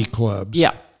comedy clubs.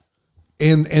 Yeah.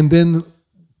 And then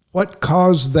what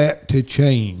caused that to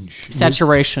change?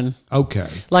 Saturation. Okay.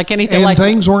 Like anything. And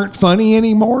things weren't funny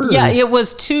anymore? Yeah, it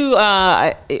was too...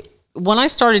 when I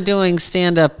started doing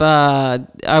stand-up,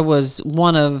 I was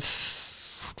one of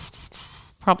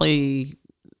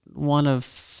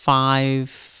 5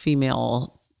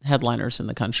 female headliners in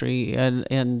the country,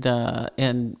 and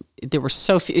there were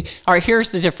so few. All right,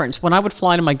 here's the difference. When I would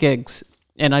fly to my gigs,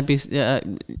 and I'd be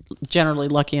generally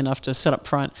lucky enough to sit up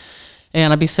front,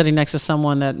 and I'd be sitting next to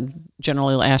someone that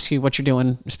generally will ask you what you're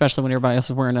doing, especially when everybody else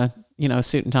is wearing a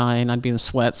suit and tie, and I'd be in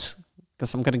sweats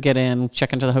because I'm going to get in,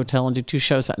 check into the hotel, and do 2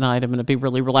 shows that night. I'm going to be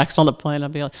really relaxed on the plane.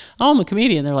 I'd be like, "Oh, I'm a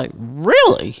comedian." They're like,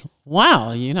 "Really?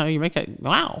 Wow, you make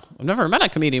wow. I've never met a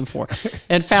comedian before."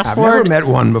 And I've never met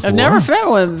one before. I've never met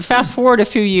one. Fast forward a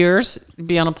few years,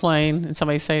 be on a plane, and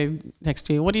somebody say next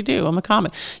to you, "What do you do?" "I'm a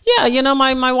comic." "Yeah,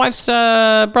 my wife's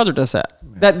brother does that."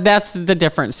 That's the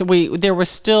difference. There was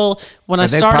still when I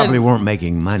started. They probably weren't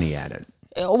making money at it.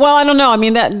 Well, I don't know. I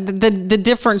mean, that the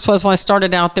difference was when I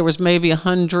started out, there was maybe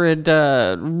 100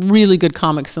 really good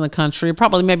comics in the country.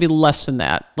 Probably maybe less than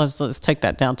that. Let's take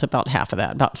that down to about half of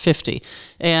that, about 50.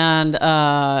 And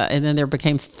then there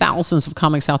became thousands of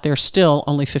comics out there. Still,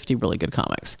 only 50 really good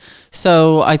comics.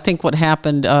 So I think what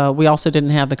happened, we also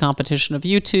didn't have the competition of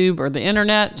YouTube or the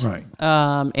internet. Right.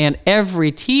 And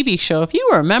every TV show, if you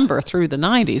remember through the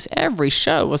 90s, every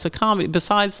show was a comedy.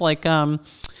 Besides, like.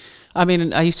 I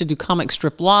mean, I used to do Comic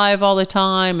Strip Live all the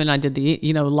time, and I did the,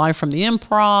 Live from the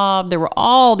Improv. There were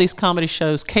all these comedy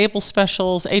shows, cable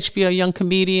specials, HBO Young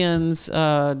Comedians,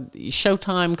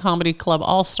 Showtime Comedy Club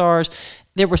All-Stars.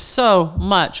 There was so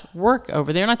much work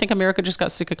over there, and I think America just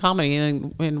got sick of comedy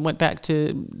and went back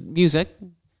to music,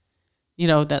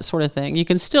 that sort of thing. You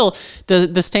can still,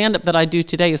 the stand-up that I do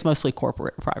today is mostly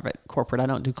private corporate. I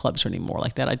don't do clubs anymore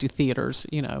like that. I do theaters,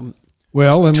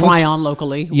 Well, and try on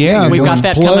locally. Yeah, we've got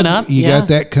that coming up. You got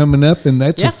that coming up, and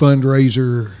that's a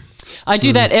fundraiser. I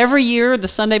do that every year, the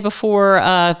Sunday before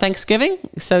Thanksgiving.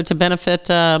 So to benefit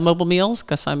Mobile Meals,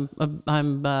 because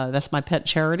that's my pet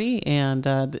charity, and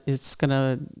it's going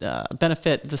to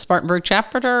benefit the Spartanburg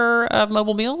chapter of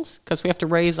Mobile Meals, because we have to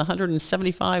raise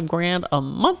 $175,000 a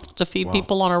month to feed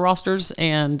people on our rosters,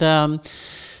 and.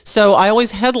 So I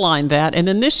always headline that. And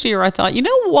then this year I thought, you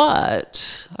know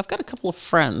what? I've got a couple of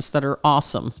friends that are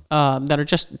awesome, that are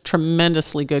just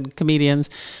tremendously good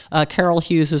comedians. Carol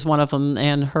Hughes is one of them,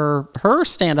 and her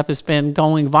stand-up has been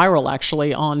going viral,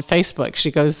 actually, on Facebook.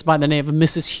 She goes by the name of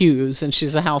Mrs. Hughes, and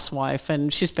she's a housewife,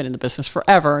 and she's been in the business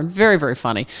forever, and very, very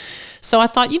funny. So I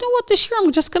thought, you know what, this year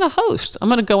I'm just going to host. I'm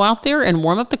going to go out there and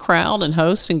warm up the crowd and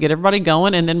host and get everybody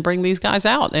going, and then bring these guys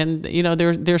out. And,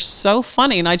 they're so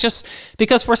funny. And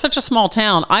because we're such a small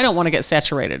town, I don't want to get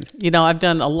saturated. I've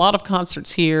done a lot of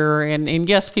concerts here, and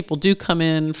yes, people do come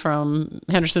in from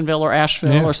Hendersonville or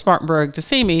Asheville or Spartanburg to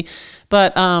see me,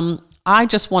 but I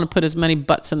just want to put as many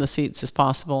butts in the seats as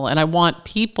possible. And I want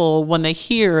people, when they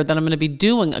hear that I'm going to be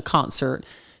doing a concert,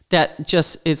 that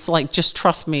it's like, just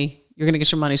trust me. You're going to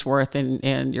get your money's worth, and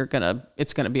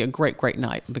it's going to be a great, great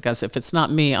night, because if it's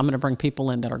not me, I'm going to bring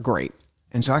people in that are great.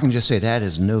 And so I can just say that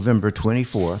is November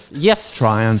 24th. Yes.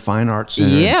 Tryon Fine Arts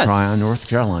Center in Tryon, North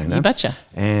Carolina. You betcha.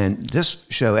 And this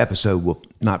show episode will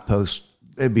not post.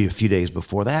 It'll be a few days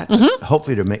before that. Mm-hmm.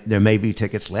 Hopefully there may be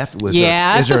tickets left. Is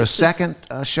there a second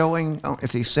showing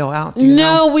if they sell out?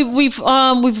 We've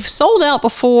sold out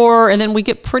before, and then we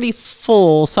get pretty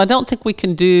full. So I don't think we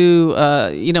can do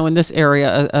in this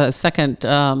area a second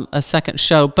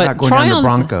show. But not going down to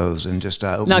Broncos and just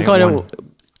opening not going to.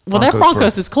 Well, that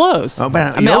Broncos is closed. Oh, but I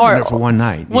opened it for one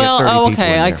night.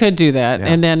 Okay, I could do that,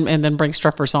 and then bring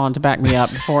strippers on to back me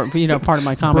up before part of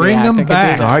my comedy. Bring act. them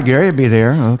back. All right, Gary will be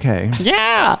there. Okay.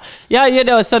 Yeah.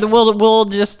 So we'll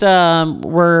just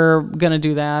we're gonna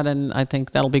do that, and I think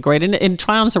that'll be great. And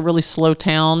Tryon's a really slow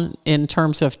town in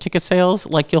terms of ticket sales.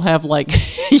 Like you'll have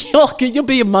you'll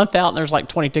be a month out, and there's like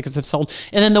 20 tickets have sold,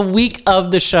 and then the week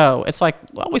of the show, it's like,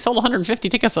 well, we sold 150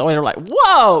 tickets. So they're like,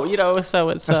 whoa, So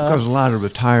it's that's because a lot of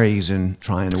retirees and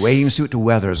trying to wait and see what the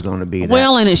weather is going to be.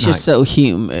 And it's just so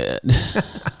humid.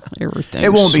 Everything.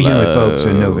 It won't be humid, folks,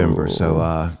 in November.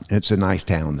 So it's a nice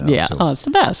town, though. Yeah, so. It's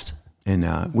the best.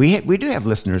 And we do have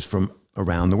listeners from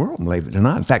around the world, believe it or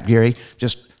not. In fact, Gary,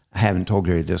 I haven't told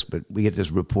Gary this, but we get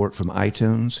this report from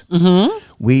iTunes. Mm-hmm.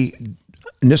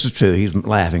 And this is true. He's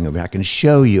laughing over it. I can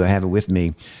show you. I have it with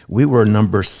me. We were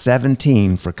number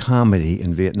 17 for comedy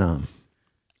in Vietnam.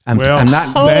 I'm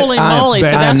not. Holy moly!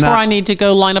 So that's where I need to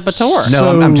go line up a tour.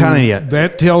 No, I'm telling you.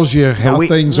 That tells you how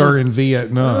things are in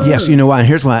Vietnam. Yes, you know why? And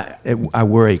here's why I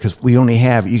worry, because we only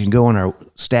have, you can go on our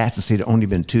stats and see there only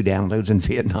been 2 downloads in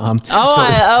Vietnam.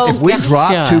 If we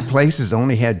dropped 2 places,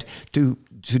 only had two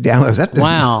downloads.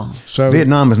 Wow. So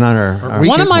Vietnam is not our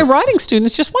one of my writing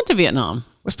students just went to Vietnam.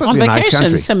 It's supposed to be a nice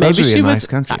country. So maybe she was.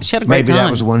 She had a great time. Maybe that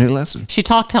was the one who listened. She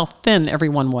talked how thin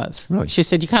everyone was. Really? She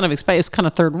said you kind of expect it's kind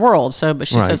of third world. But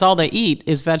she says all they eat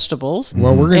is vegetables.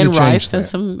 Well, we're going to rice and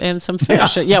some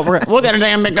fish. Yeah, we'll get a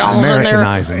damn McDonald's in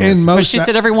there. But she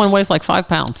said everyone weighs like 5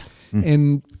 pounds.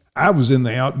 And I was in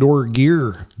the outdoor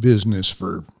gear business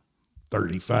for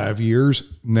 35 years.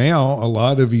 Now a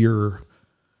lot of your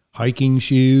hiking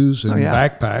shoes and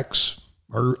backpacks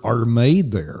are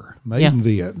made there, in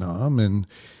Vietnam. And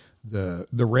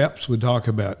the reps would talk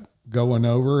about going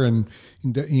over and,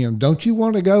 don't you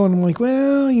want to go? And I'm like,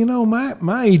 well,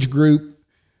 my age group,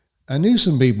 I knew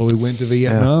some people who went to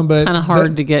Vietnam, but kind of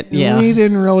hard to get. Yeah, we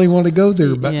didn't really want to go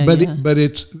there. But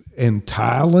it's in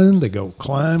Thailand. They go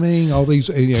climbing. All these.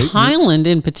 Thailand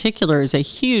in particular is a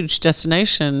huge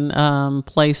destination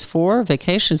place for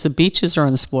vacations. The beaches are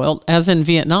unspoiled, as in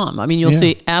Vietnam. I mean, you'll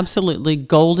see absolutely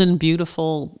golden,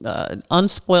 beautiful,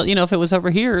 unspoiled. If it was over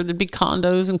here, there'd be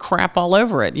condos and crap all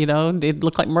over it. It'd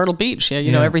look like Myrtle Beach.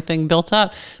 Everything built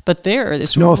up. But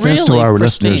it's no offense to our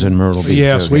listeners in Myrtle Beach.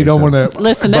 Yes, we don't want to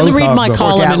listen. Read my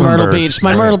column in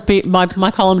Myrtle Beach. My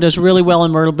column does really well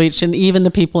in Myrtle Beach, and even the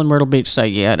people in Myrtle Beach say,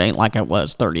 "Yeah, it ain't like it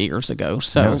was 30 years ago."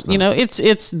 So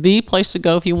it's the place to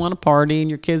go if you want to party and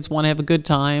your kids want to have a good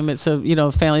time. It's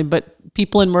a family, but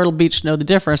people in Myrtle Beach know the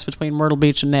difference between Myrtle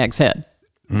Beach and Nag's Head.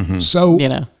 So You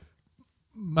know.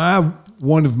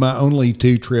 one of my only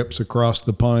 2 trips across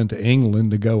the pond to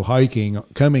England to go hiking,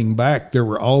 coming back, there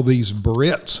were all these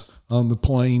Brits on the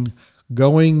plane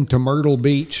going to Myrtle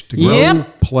Beach to go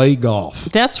play golf.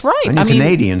 That's right. I knew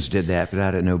Canadians did that, but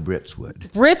I didn't know Brits would.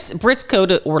 Brits go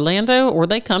to Orlando or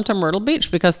they come to Myrtle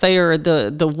Beach because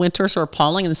the winters are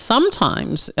appalling, and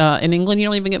sometimes in England you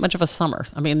don't even get much of a summer.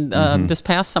 I mean, this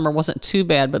past summer wasn't too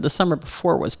bad, but the summer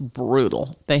before was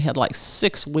brutal. They had like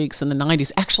 6 weeks in the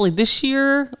 90s. Actually, this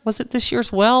year, was it this year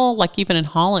as well? Like even in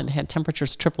Holland had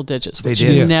temperatures triple digits, which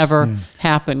never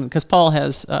happened because Paul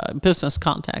has business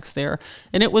contacts there,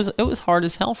 and it was hard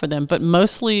as hell for them. But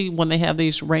mostly when they have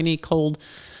these rainy, cold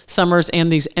summers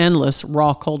and these endless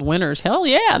raw cold winters, hell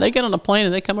yeah, they get on a plane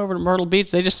and they come over to Myrtle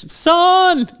Beach. They just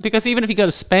sun, because even if you go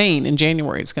to Spain in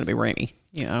January, it's going to be rainy.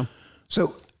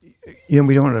 So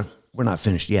we're not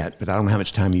finished yet, but I don't know how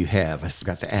much time you have. I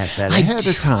forgot to ask that ahead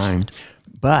of time.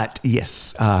 But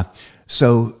yes,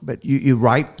 but you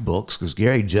write books, because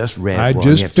Gary just read. I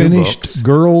just finished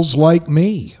Girls Like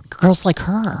Me. Girls like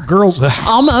her. Girls.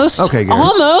 Almost. Okay, Gary.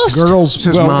 Almost. Girls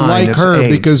like her,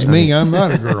 age. because me, I'm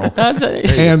not a girl. That's it.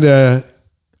 And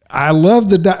I love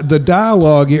the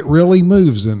dialogue. It really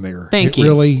moves in there. Thank you.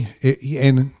 Really,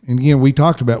 and again, we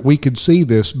talked about we could see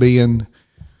this being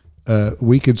a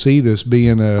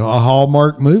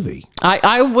Hallmark movie.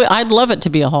 I'd love it to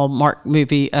be a Hallmark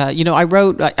movie. I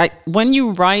wrote when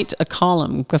you write a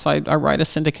column, because I write a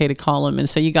syndicated column, and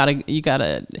so you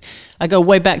gotta. I go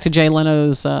way back to Jay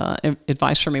Leno's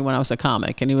advice for me when I was a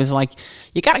comic, and he was like,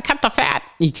 "You gotta cut the fat."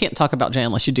 You can't talk about Jay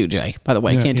unless you do Jay. By the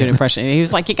way, you can't do an impression. And he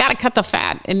was like, "You gotta cut the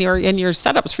fat, and your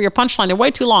setups for your punchline, they're way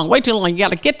too long. You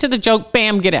gotta get to the joke,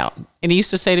 bam, get out." And he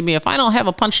used to say to me, "If I don't have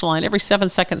a punchline every 7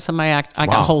 seconds of my act, I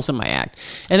got holes in my act."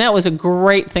 And that was a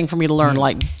great thing for me to learn,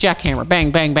 like jackhammer, bang,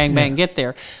 bang, bang, bang, get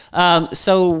there.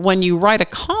 So when you write a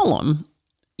column,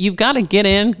 you've got to get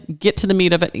in, get to the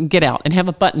meat of it, and get out, and have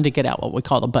a button to get out, what we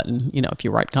call the button. If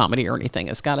you write comedy or anything,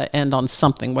 it's got to end on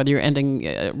something, whether you're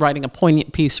writing a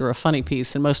poignant piece or a funny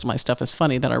piece, and most of my stuff is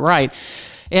funny that I write.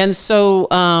 And so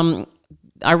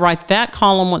I write that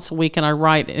column once a week, and I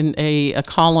write in a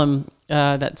column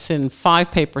that's in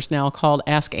 5 papers now called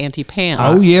Ask Auntie Pam.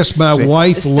 Oh, yes, my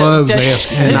wife loves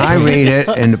Ask Auntie And I read it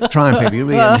in the Triumph paper. You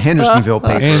read it in the Hendersonville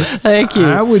paper. And Thank you.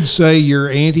 I would say your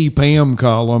Auntie Pam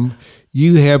column,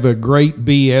 you have a great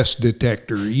BS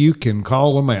detector. You can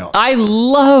call them out. I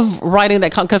love writing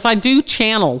that because I do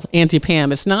channel Auntie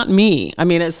Pam. It's not me. I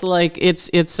mean, it's like it's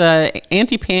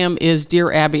Auntie Pam is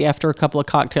Dear Abby after a couple of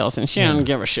cocktails, and she doesn't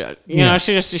give a shit. You know,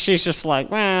 she's just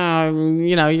like, well,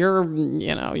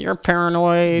 you're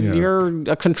paranoid. Yeah.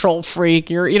 You're a control freak.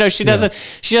 She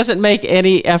doesn't make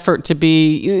any effort to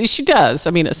be. She does.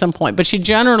 I mean, at some point, but she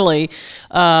generally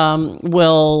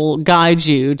will guide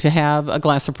you to have a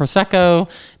glass of Prosecco,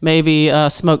 maybe a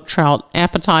smoked trout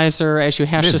appetizer as you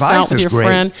hash this out with your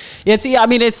friend.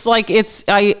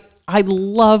 I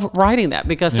love writing that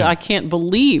because I can't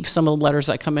believe some of the letters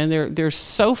that come in. They're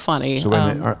so funny. So wait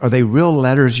a minute. Are they real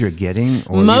letters you're getting?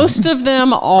 Or most of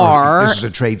them are. This is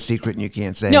a trade secret and you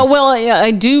can't say. No, well,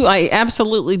 I do. I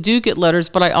absolutely do get letters,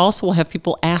 but I also will have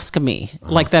people ask me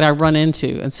like that I run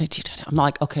into and say, I'm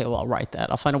like, okay, well, I'll write that.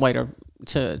 I'll find a way to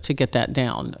get that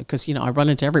down because, I run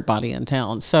into everybody in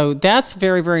town. So that's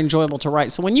very, very enjoyable to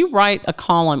write. So when you write a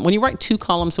column, when you write 2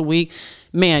 columns a week,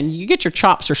 man, you get your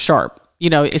chops are sharp.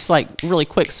 It's like really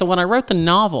quick. So when I wrote that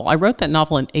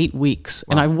novel in 8 weeks,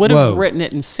 and I would have written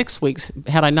it in 6 weeks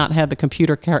had I not had the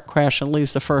computer crash and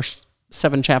lose the first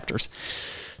 7 chapters.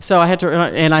 So I had to,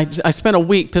 and I spent a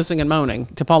week pissing and moaning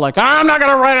to Paul, like, I'm not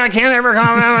going to write it. I can't ever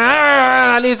come.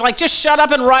 And he's like, just shut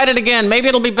up and write it again. Maybe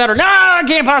it'll be better. No, it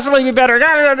can't possibly be better.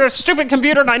 This stupid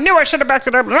computer, and I knew I should have backed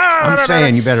it up. I'm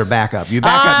saying you better back up. You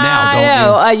back up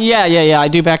now, don't you? Yeah. I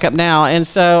do back up now. And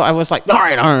so I was like, all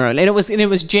right. And it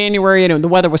was January, and the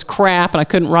weather was crap, and I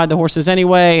couldn't ride the horses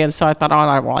anyway. And so I thought,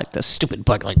 I write this stupid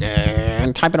book like that,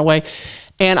 and typing away.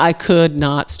 And I could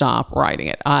not stop writing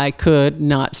it. I could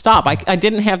not stop. I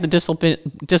didn't have the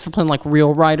discipline like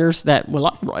real writers that,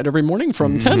 I write every morning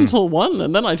from 10 till 1,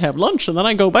 and then I'd have lunch, and then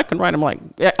I'd go back and write. I'm like,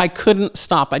 I couldn't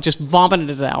stop. I just vomited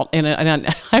it out. And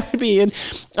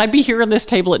I'd be here on this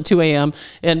table at 2 a.m.,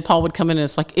 and Paul would come in, and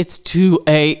it's like, it's 2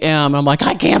 a.m. I'm like,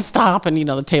 I can't stop. And,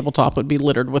 the tabletop would be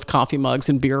littered with coffee mugs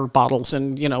and beer bottles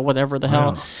and, whatever the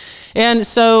hell. And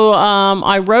so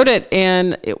I wrote it,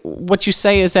 and what you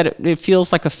say is that it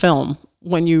feels like a film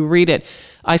when you read it.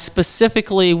 I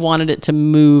specifically wanted it to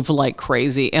move like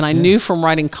crazy, and I knew from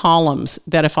writing columns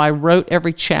that if I wrote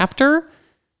every chapter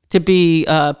to be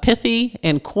pithy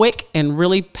and quick and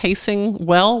really pacing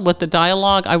well with the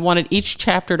dialogue. I wanted each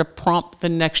chapter to prompt the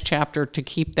next chapter to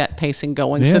keep that pacing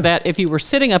going, so that if you were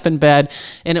sitting up in bed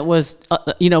and it was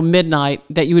midnight,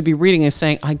 that you would be reading and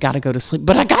saying, I got to go to sleep,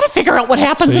 but I got to figure out what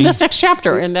happens in this next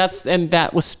chapter. And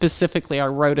that was specifically, I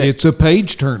wrote it. It's a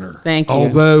page turner. Thank you.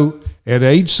 Although at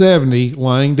age 70,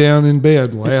 lying down in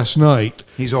bed last night,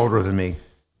 He's older than me.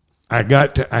 I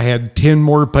had 10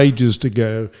 more pages to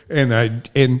go,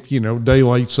 and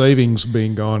daylight savings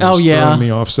being gone has thrown me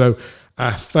off. So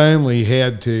I finally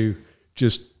had to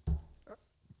just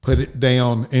put it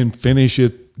down and finish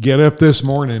it. Get up this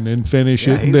morning and finish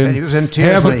it, and then he was in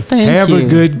tears. have a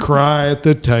good cry at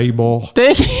the table.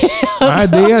 Thank you. I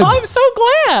did. I'm so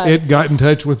glad. It got in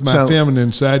touch with my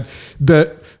feminine side.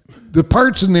 The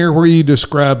parts in there where you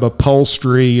describe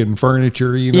upholstery and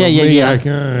furniture,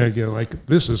 I go like,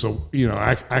 this is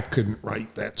I couldn't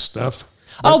write that stuff.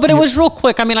 But it was real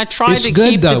quick. I mean, I tried to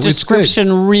keep the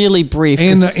description really brief.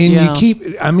 And you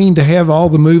keep, to have all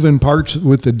the moving parts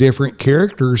with the different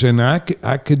characters, and I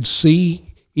could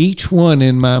see each one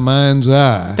in my mind's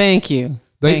eye. Thank you.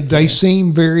 They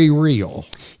seem very real.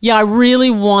 Yeah, I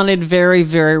really wanted very,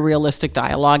 very realistic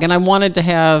dialogue, and I wanted to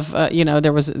have,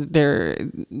 there was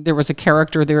a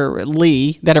character there,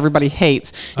 Lee, that everybody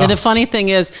hates. And the funny thing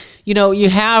is, we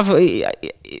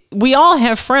all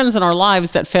have friends in our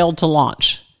lives that failed to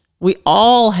launch. We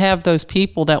all have those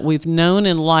people that we've known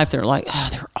in life. They're like,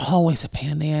 they're always a pain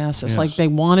in the ass. It's like they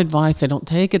want advice. They don't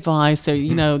take advice. They,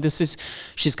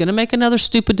 she's going to make another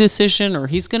stupid decision, or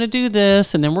he's going to do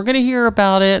this, and then we're going to hear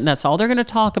about it, and that's all they're going to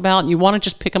talk about. And you want to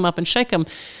just pick them up and shake them.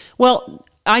 Well,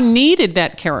 I needed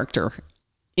that character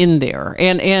in there,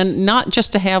 and not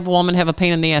just to have a woman have a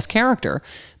pain in the ass character,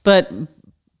 but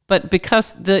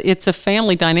because it's a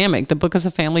family dynamic. The book is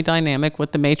a family dynamic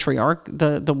with the matriarch,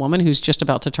 the woman who's just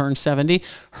about to turn 70,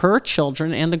 her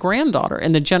children, and the granddaughter,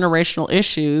 and the generational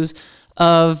issues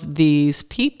of these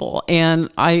people. And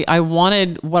I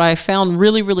wanted, what I found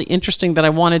really, really interesting that I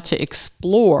wanted to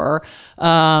explore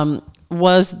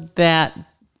was that,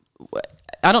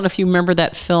 I don't know if you remember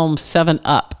that film 7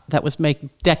 Up that was made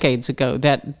decades ago,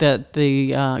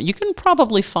 you can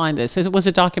probably find this. It was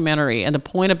a documentary, and the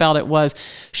point about it was,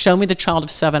 show me the child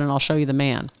of 7 and I'll show you the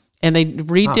man. And they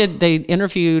they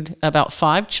interviewed about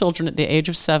 5 children at the age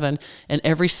of 7, and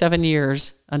every 7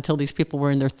 years until these people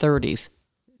were in their 30s.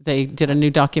 They did a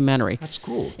new documentary. That's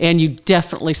cool. And you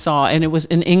definitely saw, and it was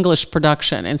an English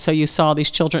production. And so you saw these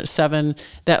children at 7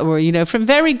 that were, from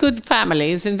very good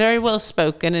families and very well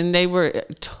spoken. And they were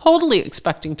totally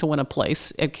expecting to win a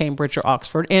place at Cambridge or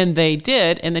Oxford. And they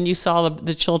did. And then you saw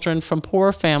the children from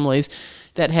poor families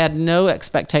that had no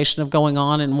expectation of going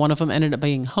on. And one of them ended up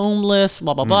being homeless,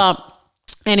 blah, blah, blah.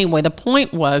 Anyway, the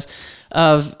point was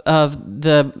of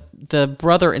the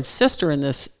brother and sister in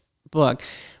this book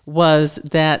was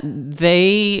that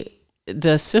the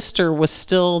sister was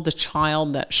still the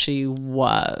child that she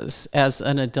was as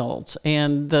an adult,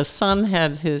 and the son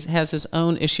has his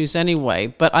own issues anyway.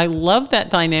 But I love that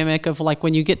dynamic of, like,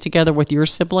 when you get together with your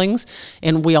siblings,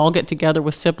 and we all get together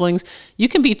with siblings, you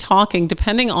can be talking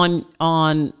depending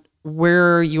on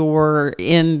where you're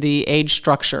in the age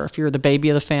structure. If you're the baby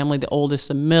of the family, the oldest,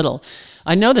 the middle.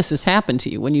 I know this has happened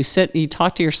to you when you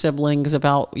talk to your siblings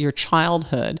about your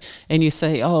childhood, and you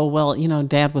say, oh, well,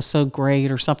 Dad was so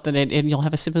great or something. And you'll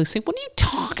have a sibling say, what are you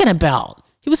talking about?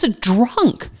 He was a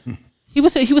drunk. He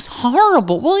was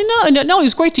horrible. Well, no, he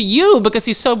was great to you because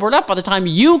he sobered up by the time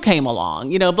you came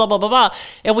along, blah, blah, blah, blah.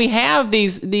 And we have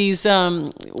these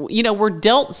we're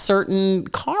dealt certain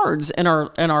cards in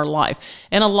our life.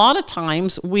 And a lot of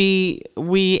times we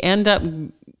end up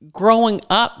growing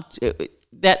up,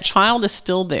 that child is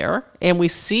still there, and we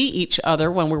see each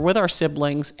other when we're with our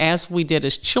siblings as we did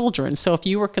as children. So if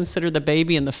you were considered the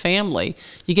baby in the family,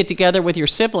 you get together with your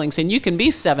siblings, and you can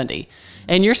be 70,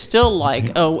 and you're still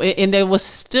like, and there was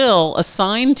still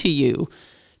assigned to you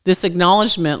this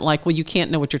acknowledgement, like, well, you can't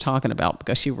know what you're talking about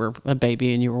because you were a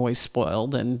baby and you were always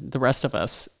spoiled, and the rest of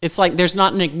us. It's like there's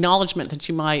not an acknowledgement that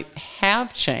you might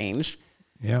have changed.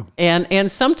 Yeah. And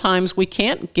sometimes we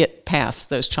can't get past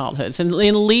those childhoods. And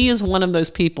Lee is one of those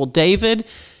people. David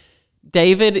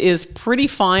is pretty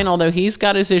fine, although he's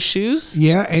got his issues.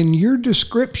 Yeah, and your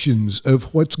descriptions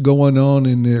of what's going on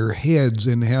in their heads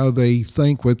and how they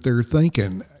think what they're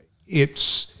thinking,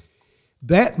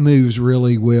 that moves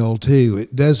really well too.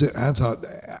 It doesn't. I thought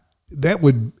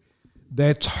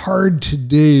that's hard to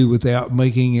do without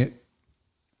making it.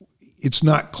 It's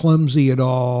not clumsy at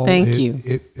all. Thank you.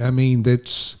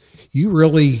 That's you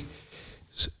really.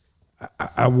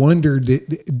 I wonder,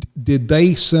 did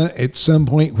they at some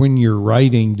point when you're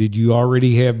writing, did you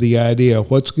already have the idea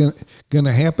of what's going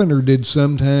to happen, or did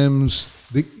sometimes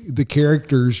the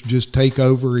characters just take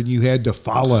over and you had to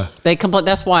follow?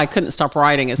 That's why I couldn't stop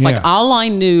writing. It's like all I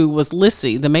knew was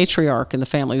Lissy, the matriarch in the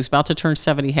family, who was about to turn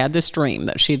 70, had this dream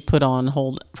that she'd put on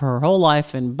hold for her whole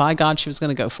life, and by God, she was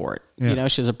going to go for it. Yeah. You know,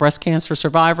 she was a breast cancer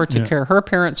survivor, took care of her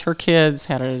parents, her kids,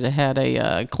 had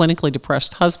a clinically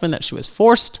depressed husband that she was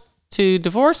forced to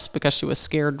divorce because she was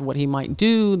scared what he might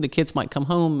do. The kids might come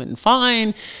home and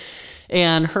fine.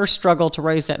 And her struggle to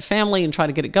raise that family and try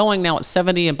to get it going. Now at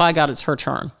 70, and by God, it's her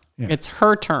turn. Yeah. It's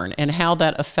her turn, and how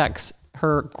that affects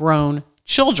her grown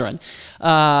children.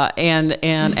 And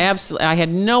absolutely, I had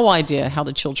no idea how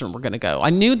the children were going to go. I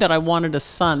knew that I wanted a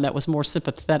son that was more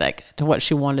sympathetic to what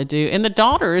she wanted to do. And the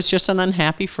daughter is just an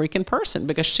unhappy freaking person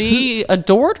because she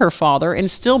adored her father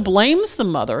and still blames the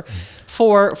mother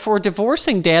for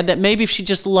divorcing dad, that maybe if she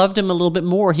just loved him a little bit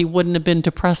more, he wouldn't have been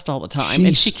depressed all the time.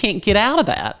 And she can't get out of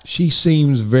that. She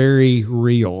seems very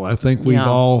real. I think we've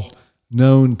all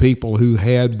known people who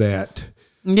had that.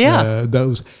 Yeah.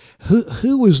 Those.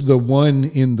 Who was the one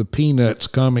in the Peanuts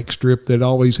comic strip that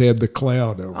always had the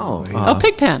cloud over there?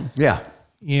 Pigpen. Yeah.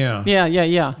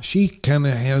 Yeah. She kind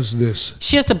of has this.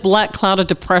 She has the black cloud of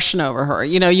depression over her.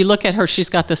 You know, you look at her, she's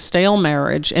got this stale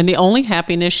marriage, and the only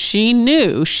happiness she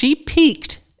knew, she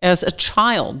peaked as a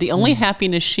child. The only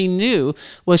happiness she knew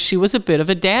was she was a bit of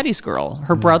a daddy's girl.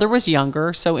 Her brother was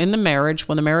younger, so in the marriage,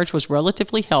 when the marriage was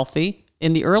relatively healthy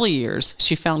in the early years,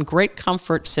 she found great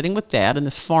comfort sitting with dad in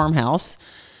this farmhouse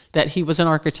that he was an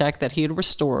architect, that he had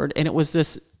restored, and it was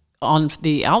this, on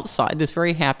the outside, this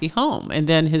very happy home. And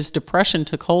then his depression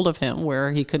took hold of him,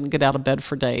 where he couldn't get out of bed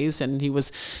for days, and he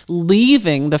was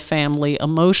leaving the family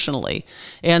emotionally.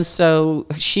 And so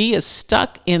she is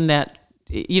stuck in that.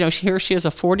 You know, here she is, a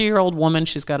 40-year-old woman.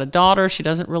 She's got a daughter she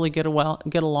doesn't really get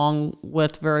along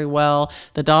with very well.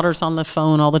 The daughter's on the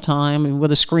phone all the time and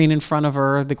with a screen in front of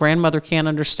her. The grandmother can't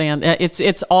understand.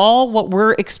 It's all what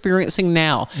we're experiencing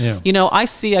now. Yeah. You know, I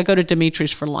go to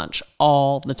Dimitri's for lunch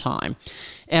all the time.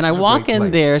 And I walk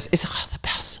in there. It's the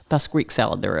best Greek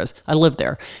salad there is. I live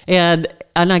there. And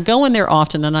I go in there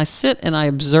often, and I sit and I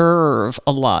observe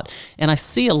a lot. And I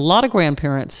see a lot of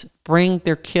grandparents bring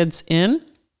their kids in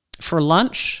for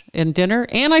lunch and dinner,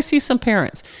 and I see some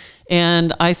parents,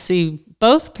 and I see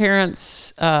both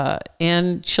parents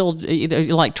and children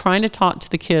like trying to talk to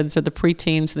the kids or the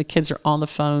preteens, and the kids are on the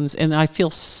phones. And I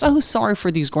feel so sorry for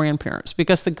these grandparents,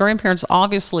 because the grandparents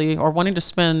obviously are wanting to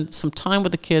spend some time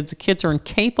with the kids. The kids are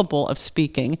incapable of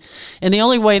speaking, and the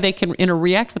only way they can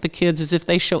interact with the kids is if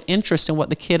they show interest in what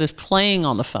the kid is playing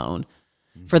on the phone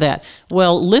for that.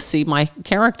 Well, Lissy, my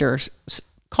character,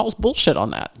 calls bullshit on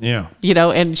that. Yeah. You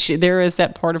know, and there is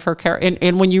that part of her character.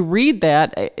 And when you read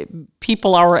that,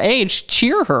 people our age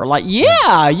cheer her like,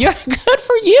 yeah, you're good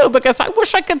for you, because I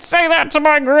wish I could say that to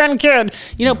my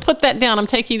grandkid. You know, put that down. I'm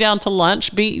taking you down to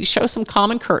lunch. Show some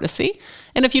common courtesy.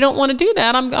 And if you don't want to do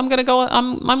that, I'm going to go,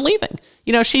 I'm leaving.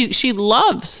 You know, she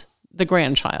loves the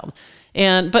grandchild.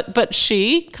 But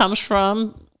she comes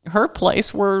from her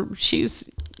place where she's,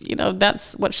 you know,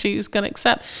 that's what she's going to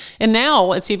accept. And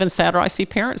now it's even sadder. I see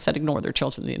parents that ignore their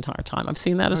children the entire time. I've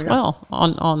seen that as well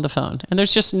on the phone. And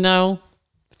there's just no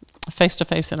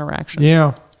face-to-face interaction.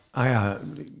 Yeah.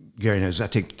 Gary knows I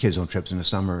take kids on trips in the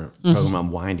summer program. I'm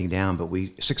winding down, but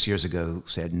we 6 years ago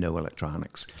said no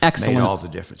electronics. Excellent. Made all the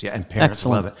difference. Yeah, and parents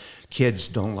love it. Kids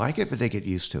don't like it, but they get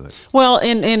used to it. Well,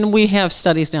 and we have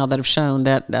studies now that have shown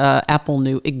that Apple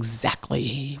knew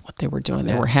exactly what they were doing.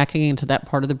 They were hacking into that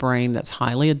part of the brain that's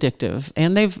highly addictive.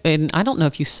 And and I don't know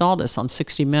if you saw this on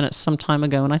 60 Minutes some time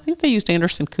ago, and I think they used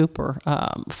Anderson Cooper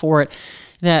for it,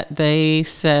 that they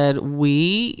said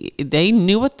they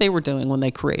knew what they were doing when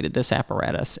they created this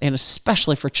apparatus, and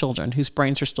especially for children whose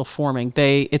brains are still forming,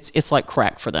 it's like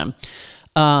crack for them.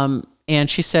 And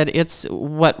she said, it's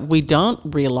what we don't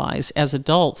realize as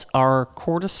adults, our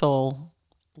cortisol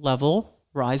level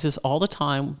rises all the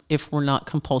time if we're not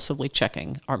compulsively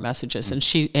checking our messages. And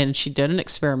she did an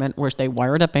experiment where they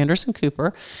wired up Anderson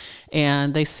Cooper,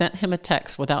 and they sent him a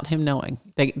text without him knowing.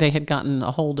 They had gotten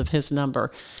a hold of his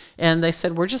number, and they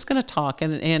said, we're just going to talk.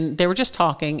 And they were just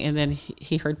talking, and then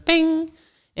he heard bing,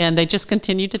 and they just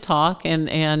continued to talk,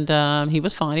 and he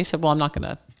was fine. He said, well, I'm not going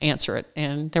to answer it.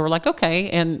 And they were like, okay.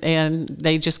 And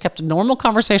they just kept a normal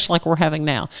conversation like we're having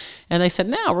now. And they said,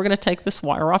 now we're going to take this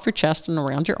wire off your chest and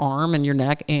around your arm and your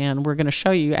neck, and we're going to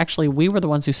show you, actually, we were the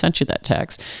ones who sent you that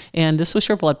text. And this was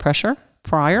your blood pressure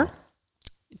prior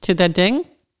to that ding.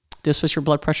 This was your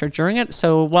blood pressure during it.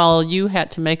 So while you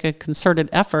had to make a concerted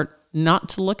effort not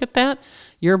to look at that,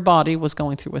 your body was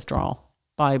going through withdrawal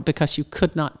because you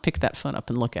could not pick that phone up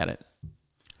and look at it.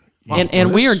 Wow.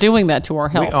 And we are doing that to our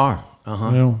health. We are.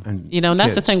 Well, And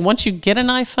that's the thing. Once you get an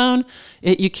iPhone,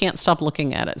 you can't stop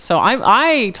looking at it. So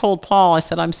I told Paul, I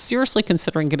said, I'm seriously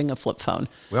considering getting a flip phone.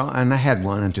 Well, and I had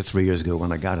one until 3 years ago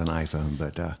when I got an iPhone,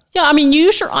 but yeah, I mean,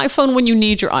 use your iPhone when you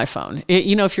need your iPhone.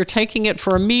 If you're taking it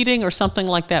for a meeting or something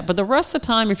like that. But the rest of the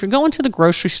time, if you're going to the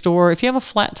grocery store, if you have a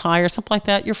flat tire or something like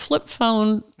that, your flip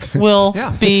phone will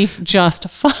be just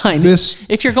fine.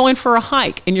 If you're going for a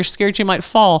hike and you're scared you might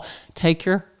fall, take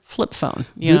your flip phone.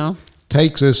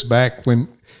 Takes us back when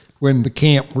the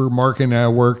camp where Mark and I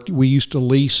worked. We used to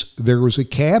lease. There was a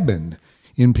cabin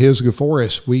in Pisgah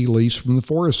Forest. We leased from the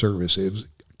Forest Service. It was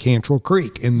Cantrell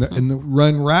Creek, and the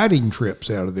run riding trips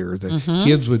out of there. The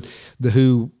kids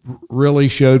who really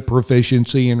showed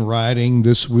proficiency in riding.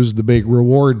 This was the big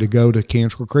reward to go to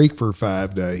Cantrell Creek for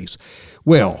 5 days.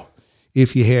 Well,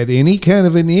 if you had any kind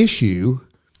of an issue,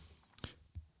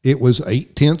 it was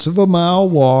 0.8 of a mile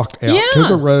walk out to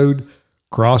the road.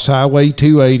 Cross Highway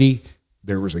 280,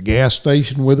 there was a gas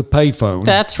station with a payphone.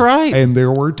 That's right. And there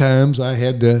were times I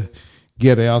had to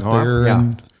get out there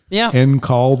and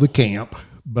call the camp.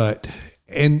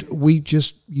 And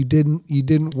you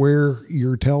didn't wear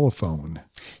your telephone.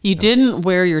 You didn't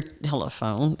wear your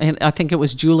telephone. And I think it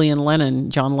was Julian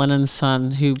Lennon, John Lennon's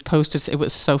son, who posted, it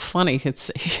was so funny.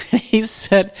 He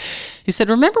said,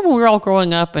 remember when we were all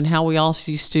growing up and how we all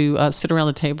used to sit around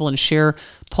the table and share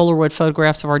Polaroid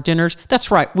photographs of our dinners? That's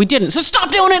right, we didn't. So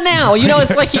stop doing it now.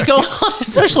 It's like you go on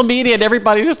social media and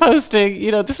everybody's posting,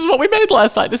 this is what we made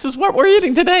last night. This is what we're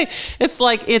eating today. It's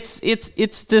like, it's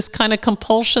this kind of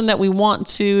compulsion that we want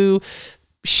to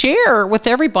share with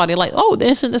everybody. Like, oh,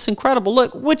 isn't this incredible?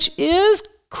 Look, which is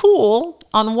cool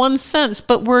on one sense,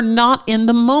 but we're not in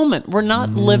the moment. We're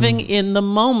not living in the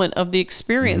moment of the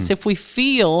experience. If we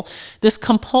feel this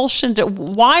compulsion to,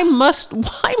 why must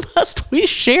we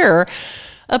share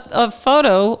a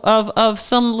photo of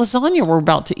some lasagna we're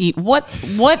about to eat? What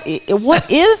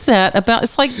is that about?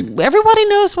 It's like everybody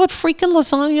knows what freaking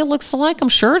lasagna looks like. I'm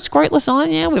sure it's great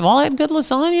lasagna. We've all had good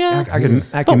lasagna.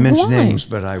 I can mention names,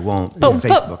 but I won't.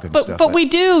 Facebook and stuff. But we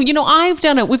do. I've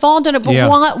done it. We've all done it.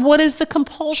 But what is the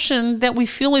compulsion that we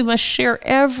feel we must share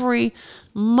every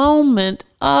moment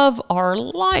of our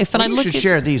life? And you should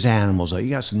share these animals, though. You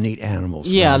got some neat animals.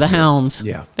 Yeah, the hounds.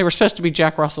 Yeah. They were supposed to be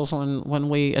Jack Russells when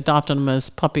we adopted them as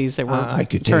puppies. They were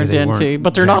turned into,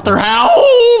 but they're not. They're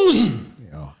hounds.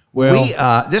 Yeah.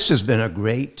 Well, this has been a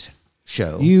great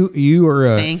show. You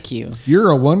are thank you.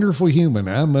 You're a wonderful human,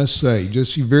 I must say.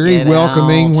 Just very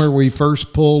welcoming where we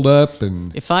first pulled up,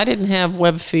 and if I didn't have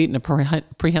webbed feet and a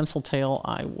prehensile tail,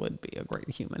 I would be a great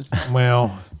human.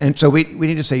 Well, and so we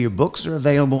need to say your books are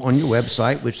available on your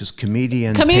website, which is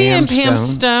comedian Pam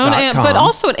Stone, but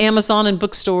also at Amazon and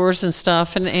bookstores and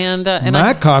stuff. And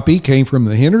my copy came from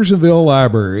the Hendersonville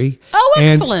Library. Oh,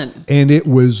 excellent! And it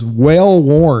was well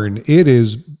worn. It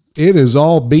is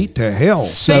all beat to hell.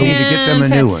 So you need to get them a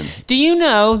new one. Do you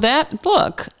know that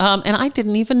book, and I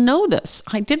didn't even know this.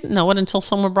 I didn't know it until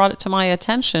someone brought it to my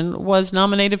attention, was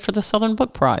nominated for the Southern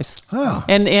Book Prize. Oh.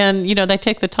 And they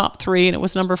take the top 3 and it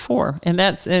was number 4.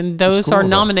 And those are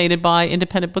nominated by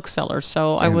independent booksellers.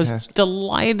 So fantastic. I was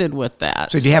delighted with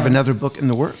that. So do you have another book in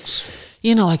the works?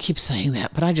 I keep saying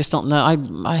that, but I just don't know.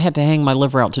 I had to hang my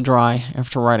liver out to dry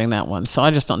after writing that one, so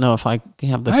I just don't know if I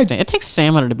have the stamina. It takes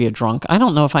stamina to be a drunk. I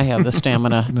don't know if I have the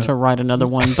stamina to write another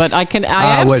one, but I can.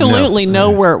 I absolutely know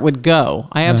where it would go.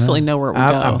 I absolutely know where it would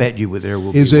go. I bet you there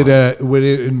will. Would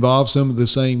it involve some of the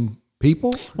same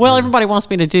people? Well, everybody wants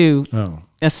me to do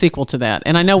a sequel to that,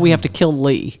 and I know we have to kill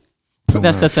Lee.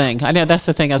 That's the thing. I know that's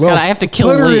the thing. I have to kill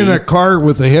Lee. Put her in a car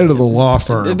with the head of the law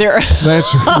firm.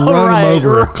 That's run him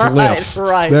over a cliff.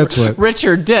 Right. That's what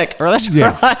Richard Dick. That's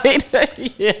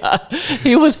right. Yeah,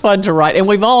 he was fun to write, and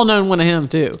we've all known one of him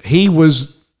too. He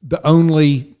was the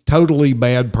only totally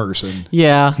bad person.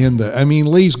 Yeah.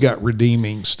 Lee's got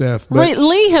redeeming stuff. Right.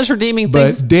 Lee has redeeming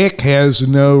things. But Dick has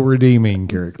no redeeming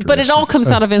character. But it all comes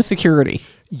out of insecurity.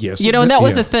 Yes. And that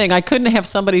was the thing. I couldn't have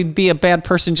somebody be a bad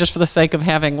person just for the sake of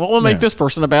having, we'll make this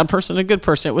person a bad person, a good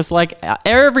person. It was like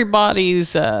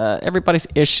everybody's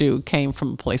issue came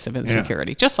from a place of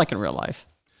insecurity, just like in real life.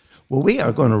 Well, we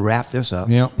are going to wrap this up,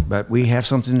 but we have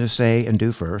something to say and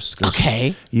do first.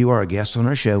 Okay. You are a guest on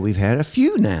our show. We've had a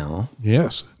few now.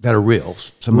 Yes. That are real.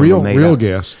 Some real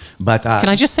guests. But can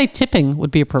I just say tipping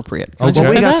would be appropriate? Well,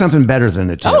 we got something better than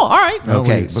a tip. Oh, all right.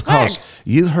 Okay, because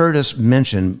you heard us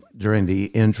mention during the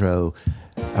intro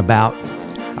about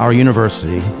our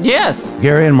university. Yes.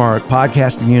 Gary and Mark,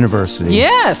 Podcasting University.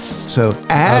 Yes. So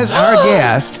as our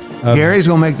guest, Gary's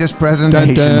going to make this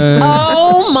presentation.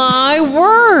 Oh my a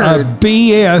word!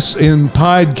 BS in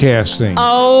podcasting.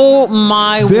 Oh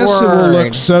my This will word!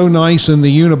 look so nice in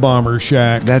the Unabomber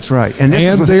shack. That's right. And this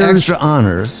And is with there's- extra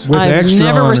honors. With I've extra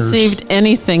never honors. received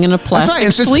anything in a That's right. plastic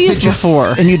And so- sleeve did you-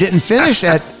 before. And you didn't finish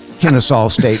at Kennesaw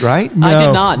State, right? I did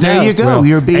No. not. There no. you go. Well,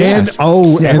 You're BS.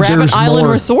 and Rabbit there's Island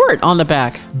more. Resort on the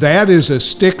back. That is a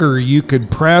sticker you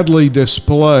could proudly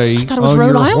display thought it was on Rhode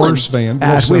your Island. horse van.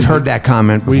 We've heard that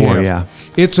comment We before, have. yeah.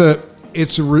 It's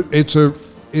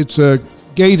a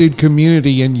gated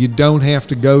community, and you don't have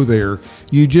to go there.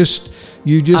 You just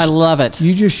I love it.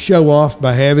 You just show off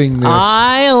by having this.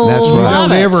 I That's you right. love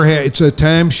don't it. ever have. It's a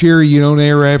timeshare. You don't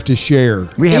ever have to share.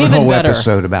 We have Even a whole better.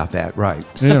 episode about that, right?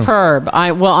 Superb.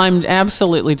 I'm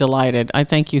absolutely delighted. I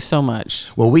thank you so much.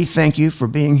 Well, we thank you for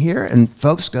being here. And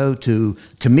folks, go to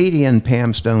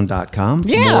comedianpamstone.com for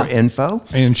Yeah. more info.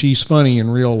 And she's funny in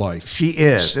real life. She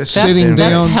is. It's That's- Sitting that's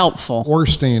down helpful. or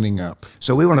standing up.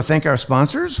 So we want to thank our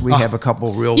sponsors. We have a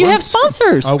couple real You ones. have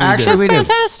sponsors. Oh, we do. Actually, we That's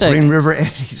do. fantastic. Green River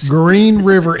Eddie's. Green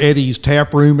River Eddie's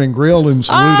Tap Room and Grill in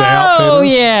Saluda Outfitters. Oh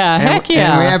yeah, And- heck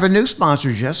yeah. And we have a new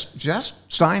sponsor just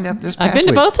signed up this past I've been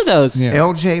to week. both of those. Yeah.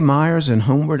 LJ Myers and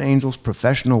Homeward Angels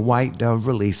Professional White Dove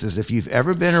releases. If you've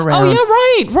ever been around, Oh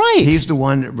yeah, right. he's the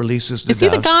one that releases the Is he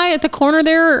the doves. guy at the corner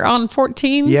there on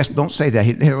 14? Yes, don't say that.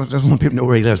 He doesn't want people to know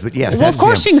where he lives, but yes, Well, that's of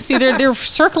course him. you can see they're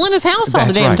circling his house all the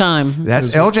That's damn right. time. That's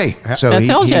LJ. So That's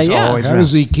LJ, he's yeah. always How around.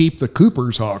 does he keep the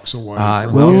Cooper's Hawks away?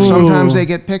 from Well, him? sometimes they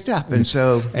get picked up, and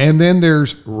so And then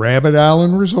there's Rabbit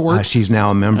Island Resort. she's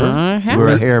now a member. Uh-huh. We're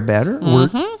a hair better.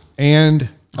 And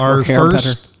our hair first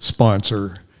better.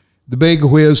 sponsor, the Big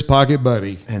Whiz Pocket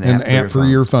Buddy, An an app app for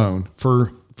your phone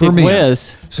for Big me.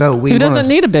 Whiz. So we Who doesn't wanna-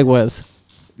 need a big whiz?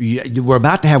 We're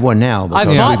about to have one now. I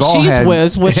because bought we've all Cheese had-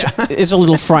 Whiz, which is a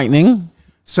little frightening.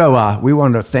 So we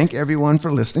want to thank everyone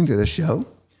for listening to this show,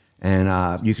 and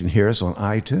you can hear us on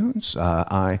iTunes,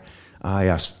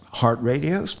 Heart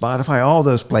Radio, Spotify, all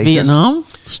those places. Vietnam?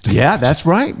 Yeah, that's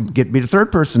right. Get me the third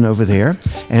person over there,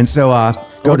 and so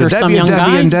go Order to some young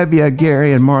guy.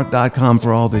 www.garyandmark.com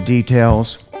for all the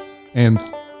details. And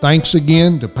thanks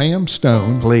again to Pam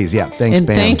Stone. Please, yeah, thanks, And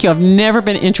Pam. thank you. I've never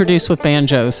been introduced with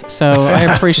banjos, so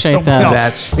I appreciate that. Well,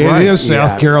 That's it right, is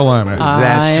South yeah. Carolina.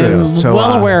 That's I true. am So,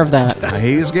 well aware of that.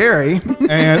 He's Gary,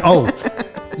 And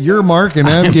you're Mark and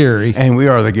I'm Gary. and we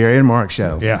are the Gary and Mark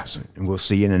Show. Yes. And we'll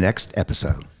see you in the next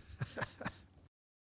episode.